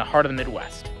pioneers in the heart of the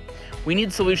Midwest. We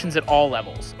need solutions at all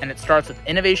levels, and it starts with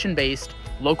innovation-based,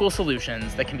 local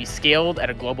solutions that can be scaled at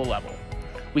a global level.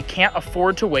 We can't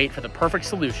afford to wait for the perfect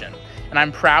solution, and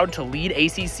I'm proud to lead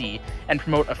ACC and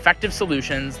promote effective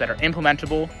solutions that are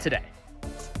implementable today.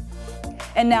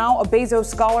 And now, a Bezos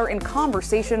scholar in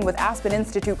conversation with Aspen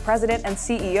Institute President and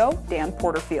CEO, Dan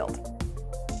Porterfield.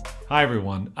 Hi,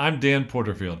 everyone. I'm Dan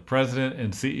Porterfield, President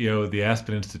and CEO of the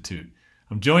Aspen Institute.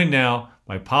 I'm joined now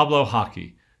by Pablo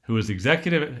Hockey, who is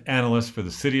Executive Analyst for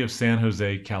the City of San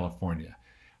Jose, California.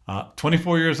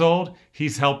 24 years old,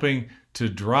 he's helping to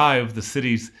drive the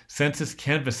city's census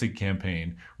canvassing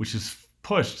campaign, which has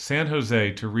pushed San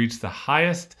Jose to reach the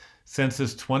highest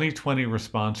census 2020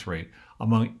 response rate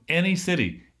among any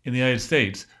city in the United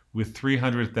States with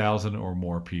 300,000 or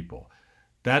more people.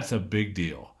 That's a big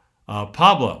deal.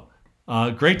 Pablo,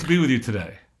 great to be with you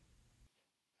today.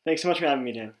 Thanks so much for having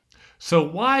me, Dan. So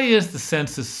why is the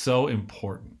census so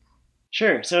important?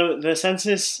 Sure. So the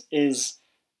census is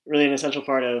really an essential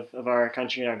part of our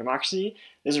country and our democracy.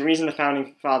 There's a reason the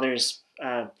Founding Fathers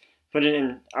put it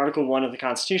in Article 1 of the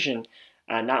Constitution.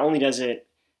 Not only does it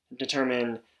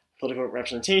determine political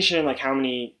representation, like how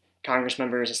many Congress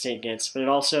members a state gets, but it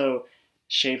also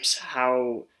shapes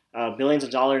how billions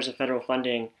of dollars of federal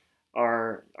funding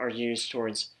are used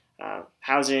towards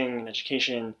housing and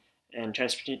education and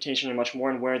transportation and much more,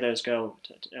 and where those go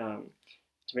to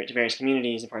various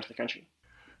communities and parts of the country.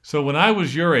 So when I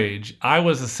was your age, I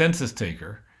was a census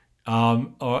taker,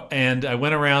 And I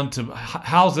went around to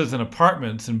houses and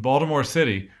apartments in Baltimore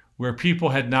City where people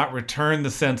had not returned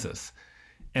the census.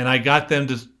 And I got them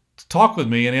to talk with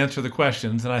me and answer the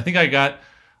questions. And I think I got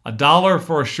 $1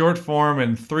 for a short form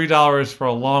and $3 for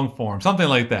a long form, something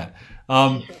like that.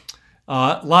 A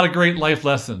lot of great life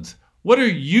lessons. What are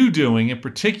you doing in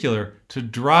particular to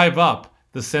drive up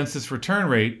the census return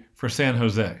rate for San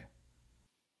Jose?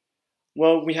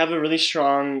 Well, we have a really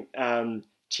strong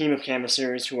team of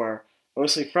canvassers who are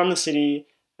mostly from the city.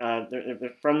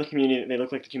 They're from the community. They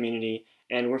look like the community.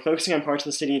 And we're focusing on parts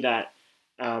of the city that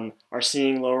are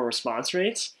seeing lower response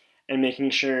rates and making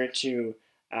sure to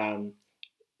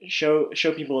show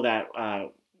people that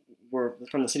we're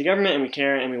from the city government and we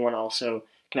care, and we want to also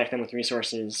connect them with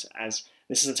resources, as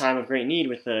this is a time of great need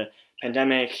with the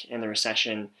pandemic and the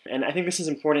recession. And I think this is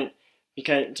important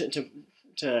because to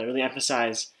really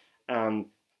emphasize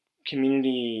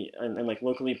community and like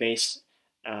locally based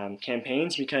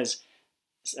campaigns, because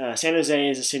San Jose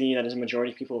is a city that is a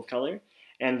majority of people of color,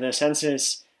 and the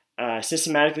census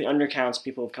systematically undercounts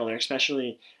people of color,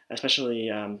 especially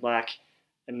Black,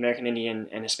 American Indian,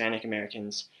 and Hispanic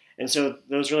Americans. And so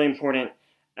those really important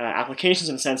applications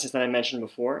of the census that I mentioned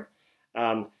before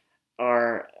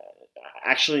are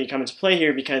actually come into play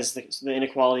here, because the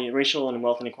inequality, racial and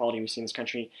wealth inequality we see in this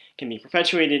country can be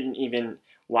perpetuated and even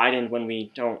widened when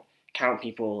we don't count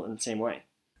people in the same way.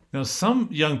 Now, some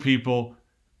young people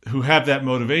who have that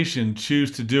motivation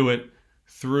choose to do it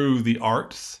through the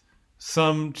arts.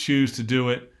 Some choose to do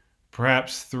it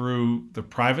perhaps through the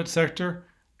private sector.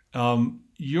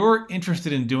 You're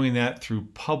interested in doing that through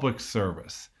public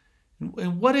service.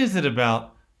 And what is it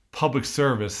about public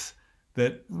service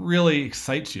that really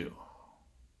excites you?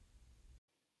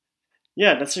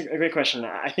 Yeah, that's a great question.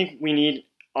 I think we need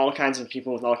all kinds of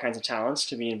people with all kinds of talents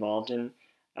to be involved in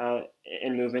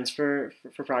movements for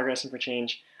progress and for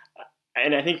change.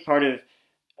 And I think part of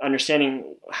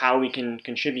understanding how we can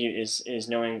contribute is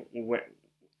knowing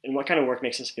what kind of work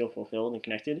makes us feel fulfilled and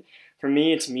connected. For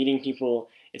me, it's meeting people,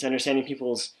 it's understanding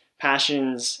people's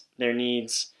passions, their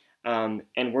needs,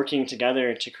 and working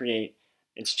together to create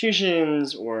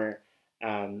institutions or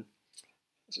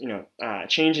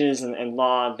changes and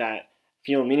law that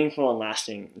feel meaningful and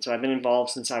lasting. And so I've been involved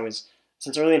since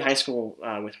early in high school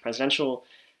with presidential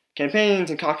campaigns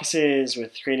and caucuses,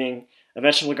 with creating a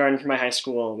vegetable garden for my high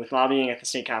school, with lobbying at the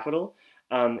state capitol.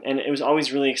 And it was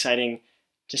always really exciting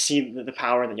to see the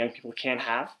power that young people can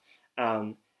have.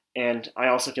 And I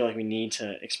also feel like we need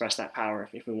to express that power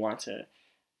if we want to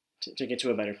get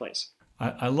to a better place.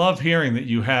 I love hearing that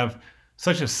you have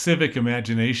such a civic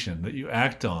imagination that you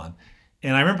act on.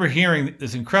 And I remember hearing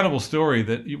this incredible story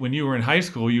that when you were in high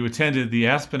school, you attended the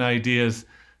Aspen Ideas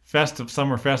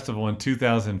Summer Festival in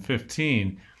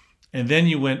 2015. And then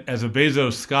you went as a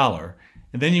Bezos scholar.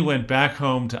 And then you went back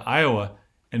home to Iowa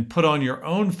and put on your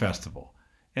own festival.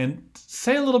 And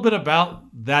say a little bit about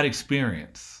that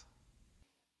experience.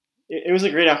 It was a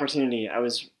great opportunity. I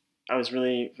was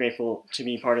really grateful to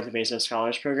be part of the Bezos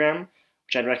Scholars Program,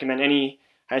 which I'd recommend any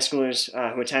high schoolers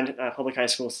who attend public high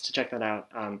schools to check that out.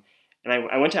 And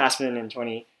I went to Aspen in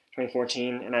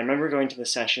 2014, and I remember going to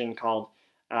this session called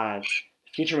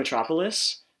Future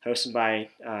Metropolis, hosted by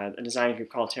a design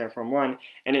group called Terraform One,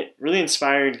 and it really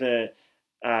inspired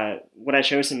what I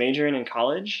chose to major in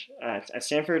college. At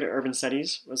Stanford, Urban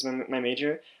Studies was my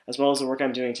major, as well as the work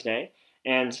I'm doing today.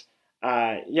 And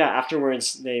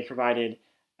afterwards they provided,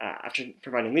 after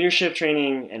providing leadership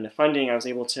training and the funding, I was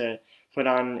able to put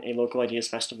on a local ideas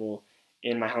festival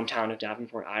in my hometown of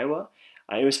Davenport, Iowa.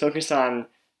 It was focused on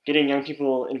getting young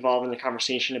people involved in the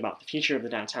conversation about the future of the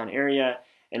downtown area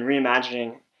and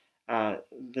reimagining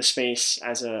the space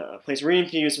as a place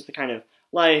reinfused with the kind of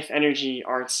life, energy,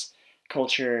 arts,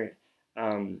 culture,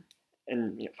 and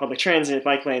public transit,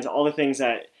 bike lanes, all the things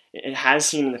that it has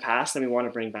seen in the past that we want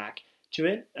to bring back to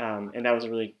it. And that was a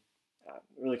really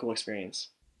cool experience.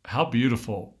 How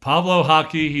beautiful. Pablo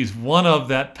Hockey, he's one of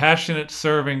that passionate,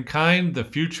 serving kind, the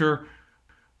future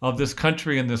of this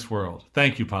country and this world.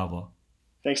 Thank you, Pablo.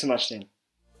 Thanks so much, Dan.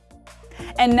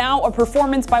 And now a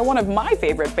performance by one of my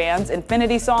favorite bands,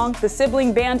 Infinity Song, the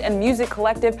sibling band and music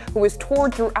collective who has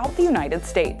toured throughout the United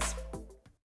States.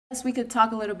 Yes, we could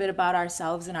talk a little bit about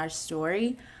ourselves and our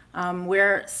story.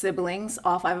 We're siblings,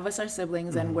 all 5 of us are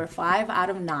siblings, and we're 5 out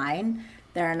of 9.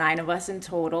 There are 9 of us in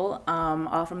total,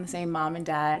 all from the same mom and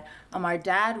dad. Our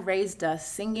dad raised us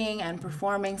singing and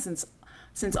performing since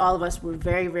all of us were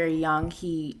very, very young.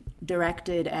 He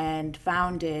directed and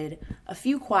founded a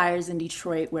few choirs in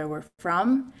Detroit where we're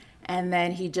from, and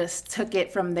then he just took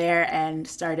it from there and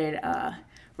started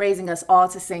raising us all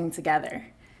to sing together.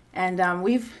 And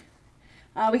we've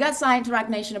We got signed to Roc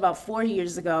Nation about 4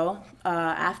 years ago.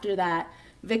 After that,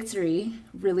 Victory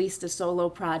released a solo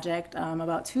project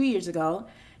about 2 years ago.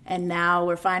 And now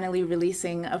we're finally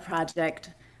releasing a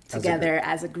project together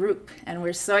as a group. And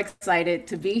we're so excited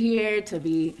to be here, to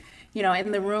be, you know,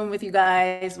 in the room with you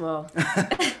guys. Well,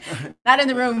 not in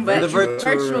the room, but the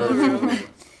virtual room.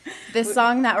 This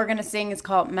song that we're going to sing is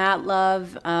called Mad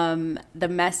Love. The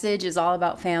message is all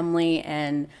about family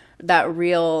and that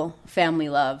real family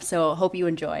love. So hope you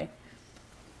enjoy.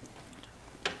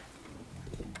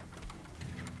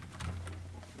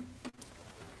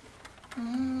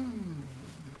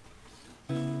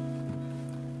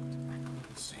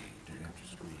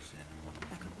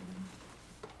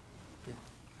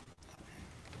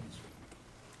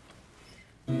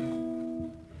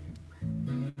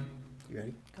 You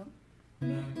ready? Go.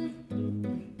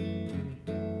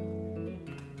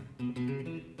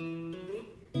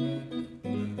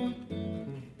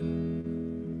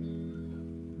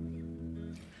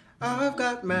 I've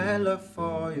got mad love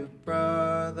for you,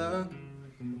 brother.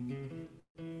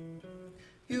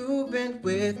 You've been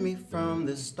with me from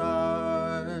the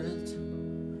start.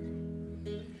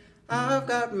 I've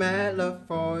got mad love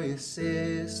for your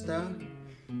sister.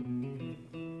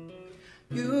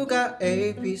 You got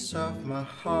a piece of my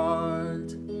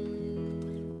heart.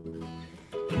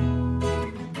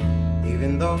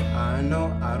 Even though I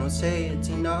know I don't say it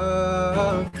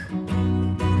enough,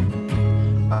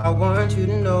 I want you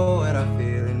to know what I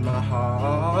feel in my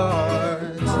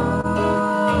heart.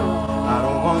 I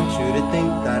don't want you to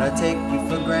think that I take you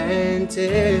for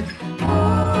granted.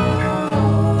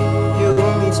 You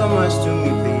mean so much to me,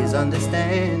 please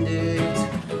understand it.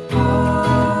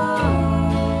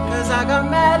 I got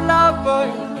mad love for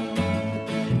you.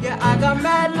 Yeah, I got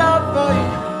mad love for you.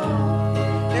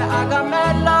 Yeah, I got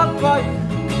mad love for you.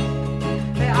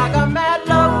 Yeah, I got mad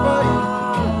love for you.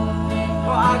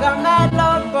 Oh, I got mad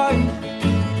love for you.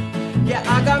 Yeah,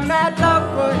 I got mad love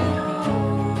for you.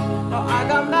 Oh, I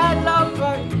got mad love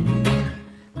for you.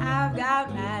 I've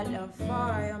got mad love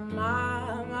for your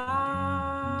mama.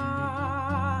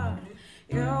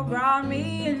 You brought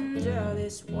me into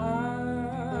this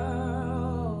world.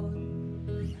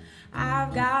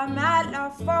 I've got mad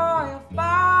love for your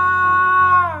father.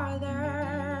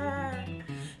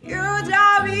 You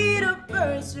taught me to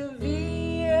persevere.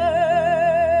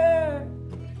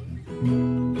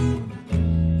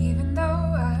 Even though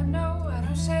I know I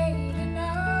don't say it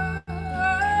enough, I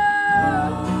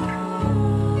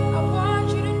want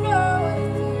you to know what I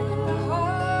feel in my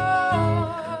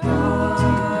heart.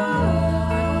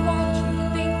 I don't want you to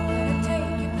think that I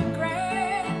take it for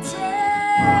granted.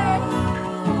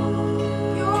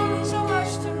 You mean so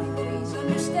much to me, please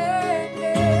understand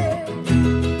it.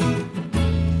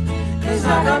 'Cause I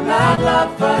got mad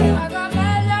love for you.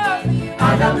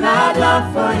 I got mad love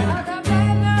for you.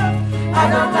 I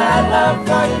got mad love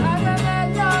for you.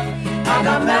 I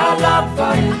got mad love for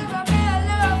you.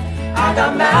 I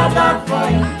got mad love for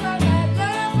you.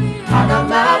 I got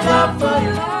mad love for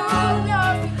you.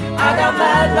 I got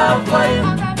mad love for you.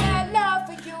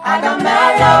 I got mad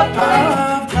love for you.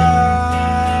 I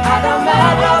got mad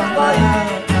love for you.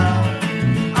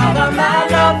 I got mad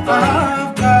love for you.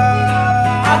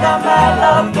 I got mad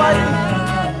love for you.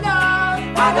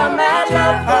 I got mad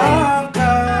love for you.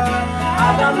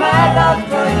 I got mad love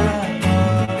for you. I got mad love for you.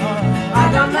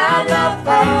 I got mad love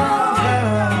for you.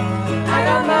 I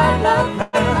got mad love for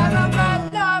you.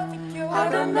 I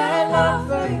got mad love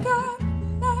for you.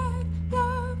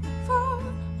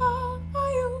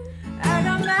 I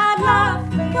got mad love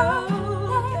for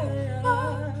you.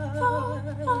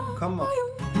 Come on.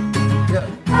 Yeah.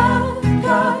 I've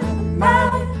got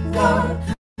mad love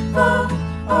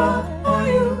for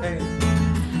you. Hey.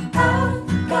 I've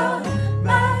got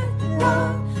mad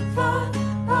love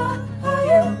for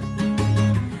you.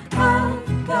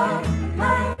 I've got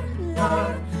mad love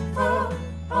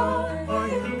for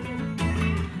you.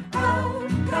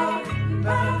 I've got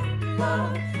mad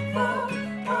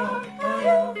love for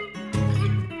you.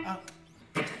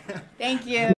 Thank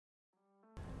you.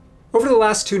 Over the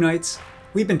last 2 nights,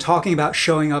 we've been talking about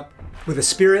showing up with a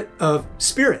spirit of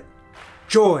spirit,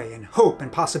 joy and hope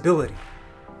and possibility.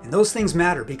 And those things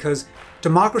matter because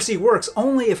democracy works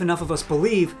only if enough of us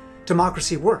believe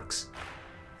democracy works.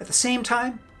 At the same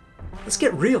time, let's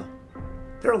get real.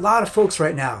 There are a lot of folks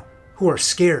right now who are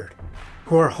scared,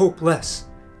 who are hopeless,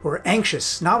 who are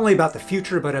anxious not only about the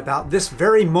future but about this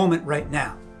very moment right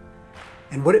now.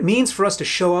 And what it means for us to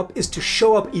show up is to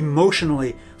show up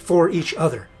emotionally for each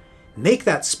other. Make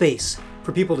that space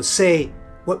for people to say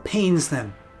what pains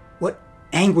them, what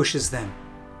anguishes them,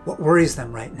 what worries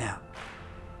them right now.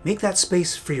 Make that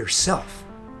space for yourself.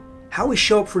 how we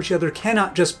show up for each other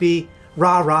cannot just be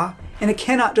rah-rah, and it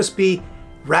cannot just be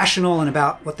rational and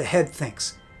about what the head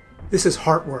thinks. This is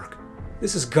heart work.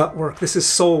 This is gut work. This is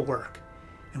soul work.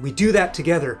 And we do that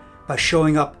together by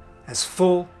showing up as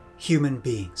full human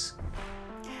beings.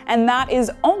 And that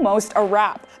is almost a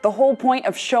wrap. The whole point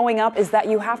of showing up is that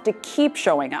you have to keep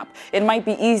showing up. It might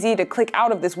be easy to click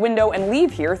out of this window and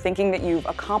leave here thinking that you've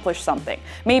accomplished something.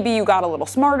 Maybe you got a little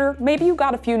smarter, maybe you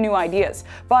got a few new ideas.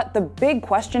 But the big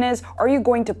question is, are you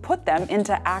going to put them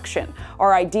into action?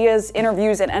 Our ideas,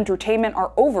 interviews, and entertainment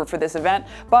are over for this event,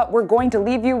 but we're going to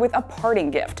leave you with a parting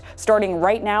gift. Starting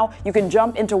right now, you can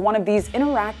jump into one of these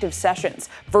interactive sessions,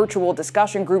 virtual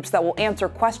discussion groups that will answer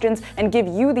questions and give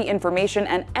you the information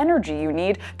and energy you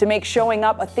need to make showing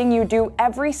up a thing you do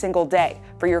every single day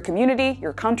for your community,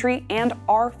 your country, and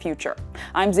our future.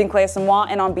 I'm Zinklea Samoa,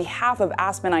 and on behalf of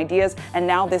Aspen Ideas and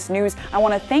Now This News, I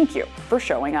want to thank you for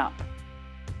showing up.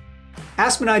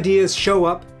 Aspen Ideas Show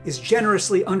Up is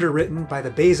generously underwritten by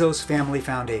the Bezos Family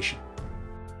Foundation.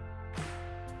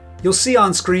 You'll see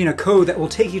on screen a code that will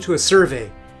take you to a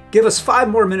survey. Give us 5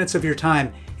 more minutes of your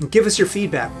time and give us your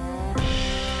feedback.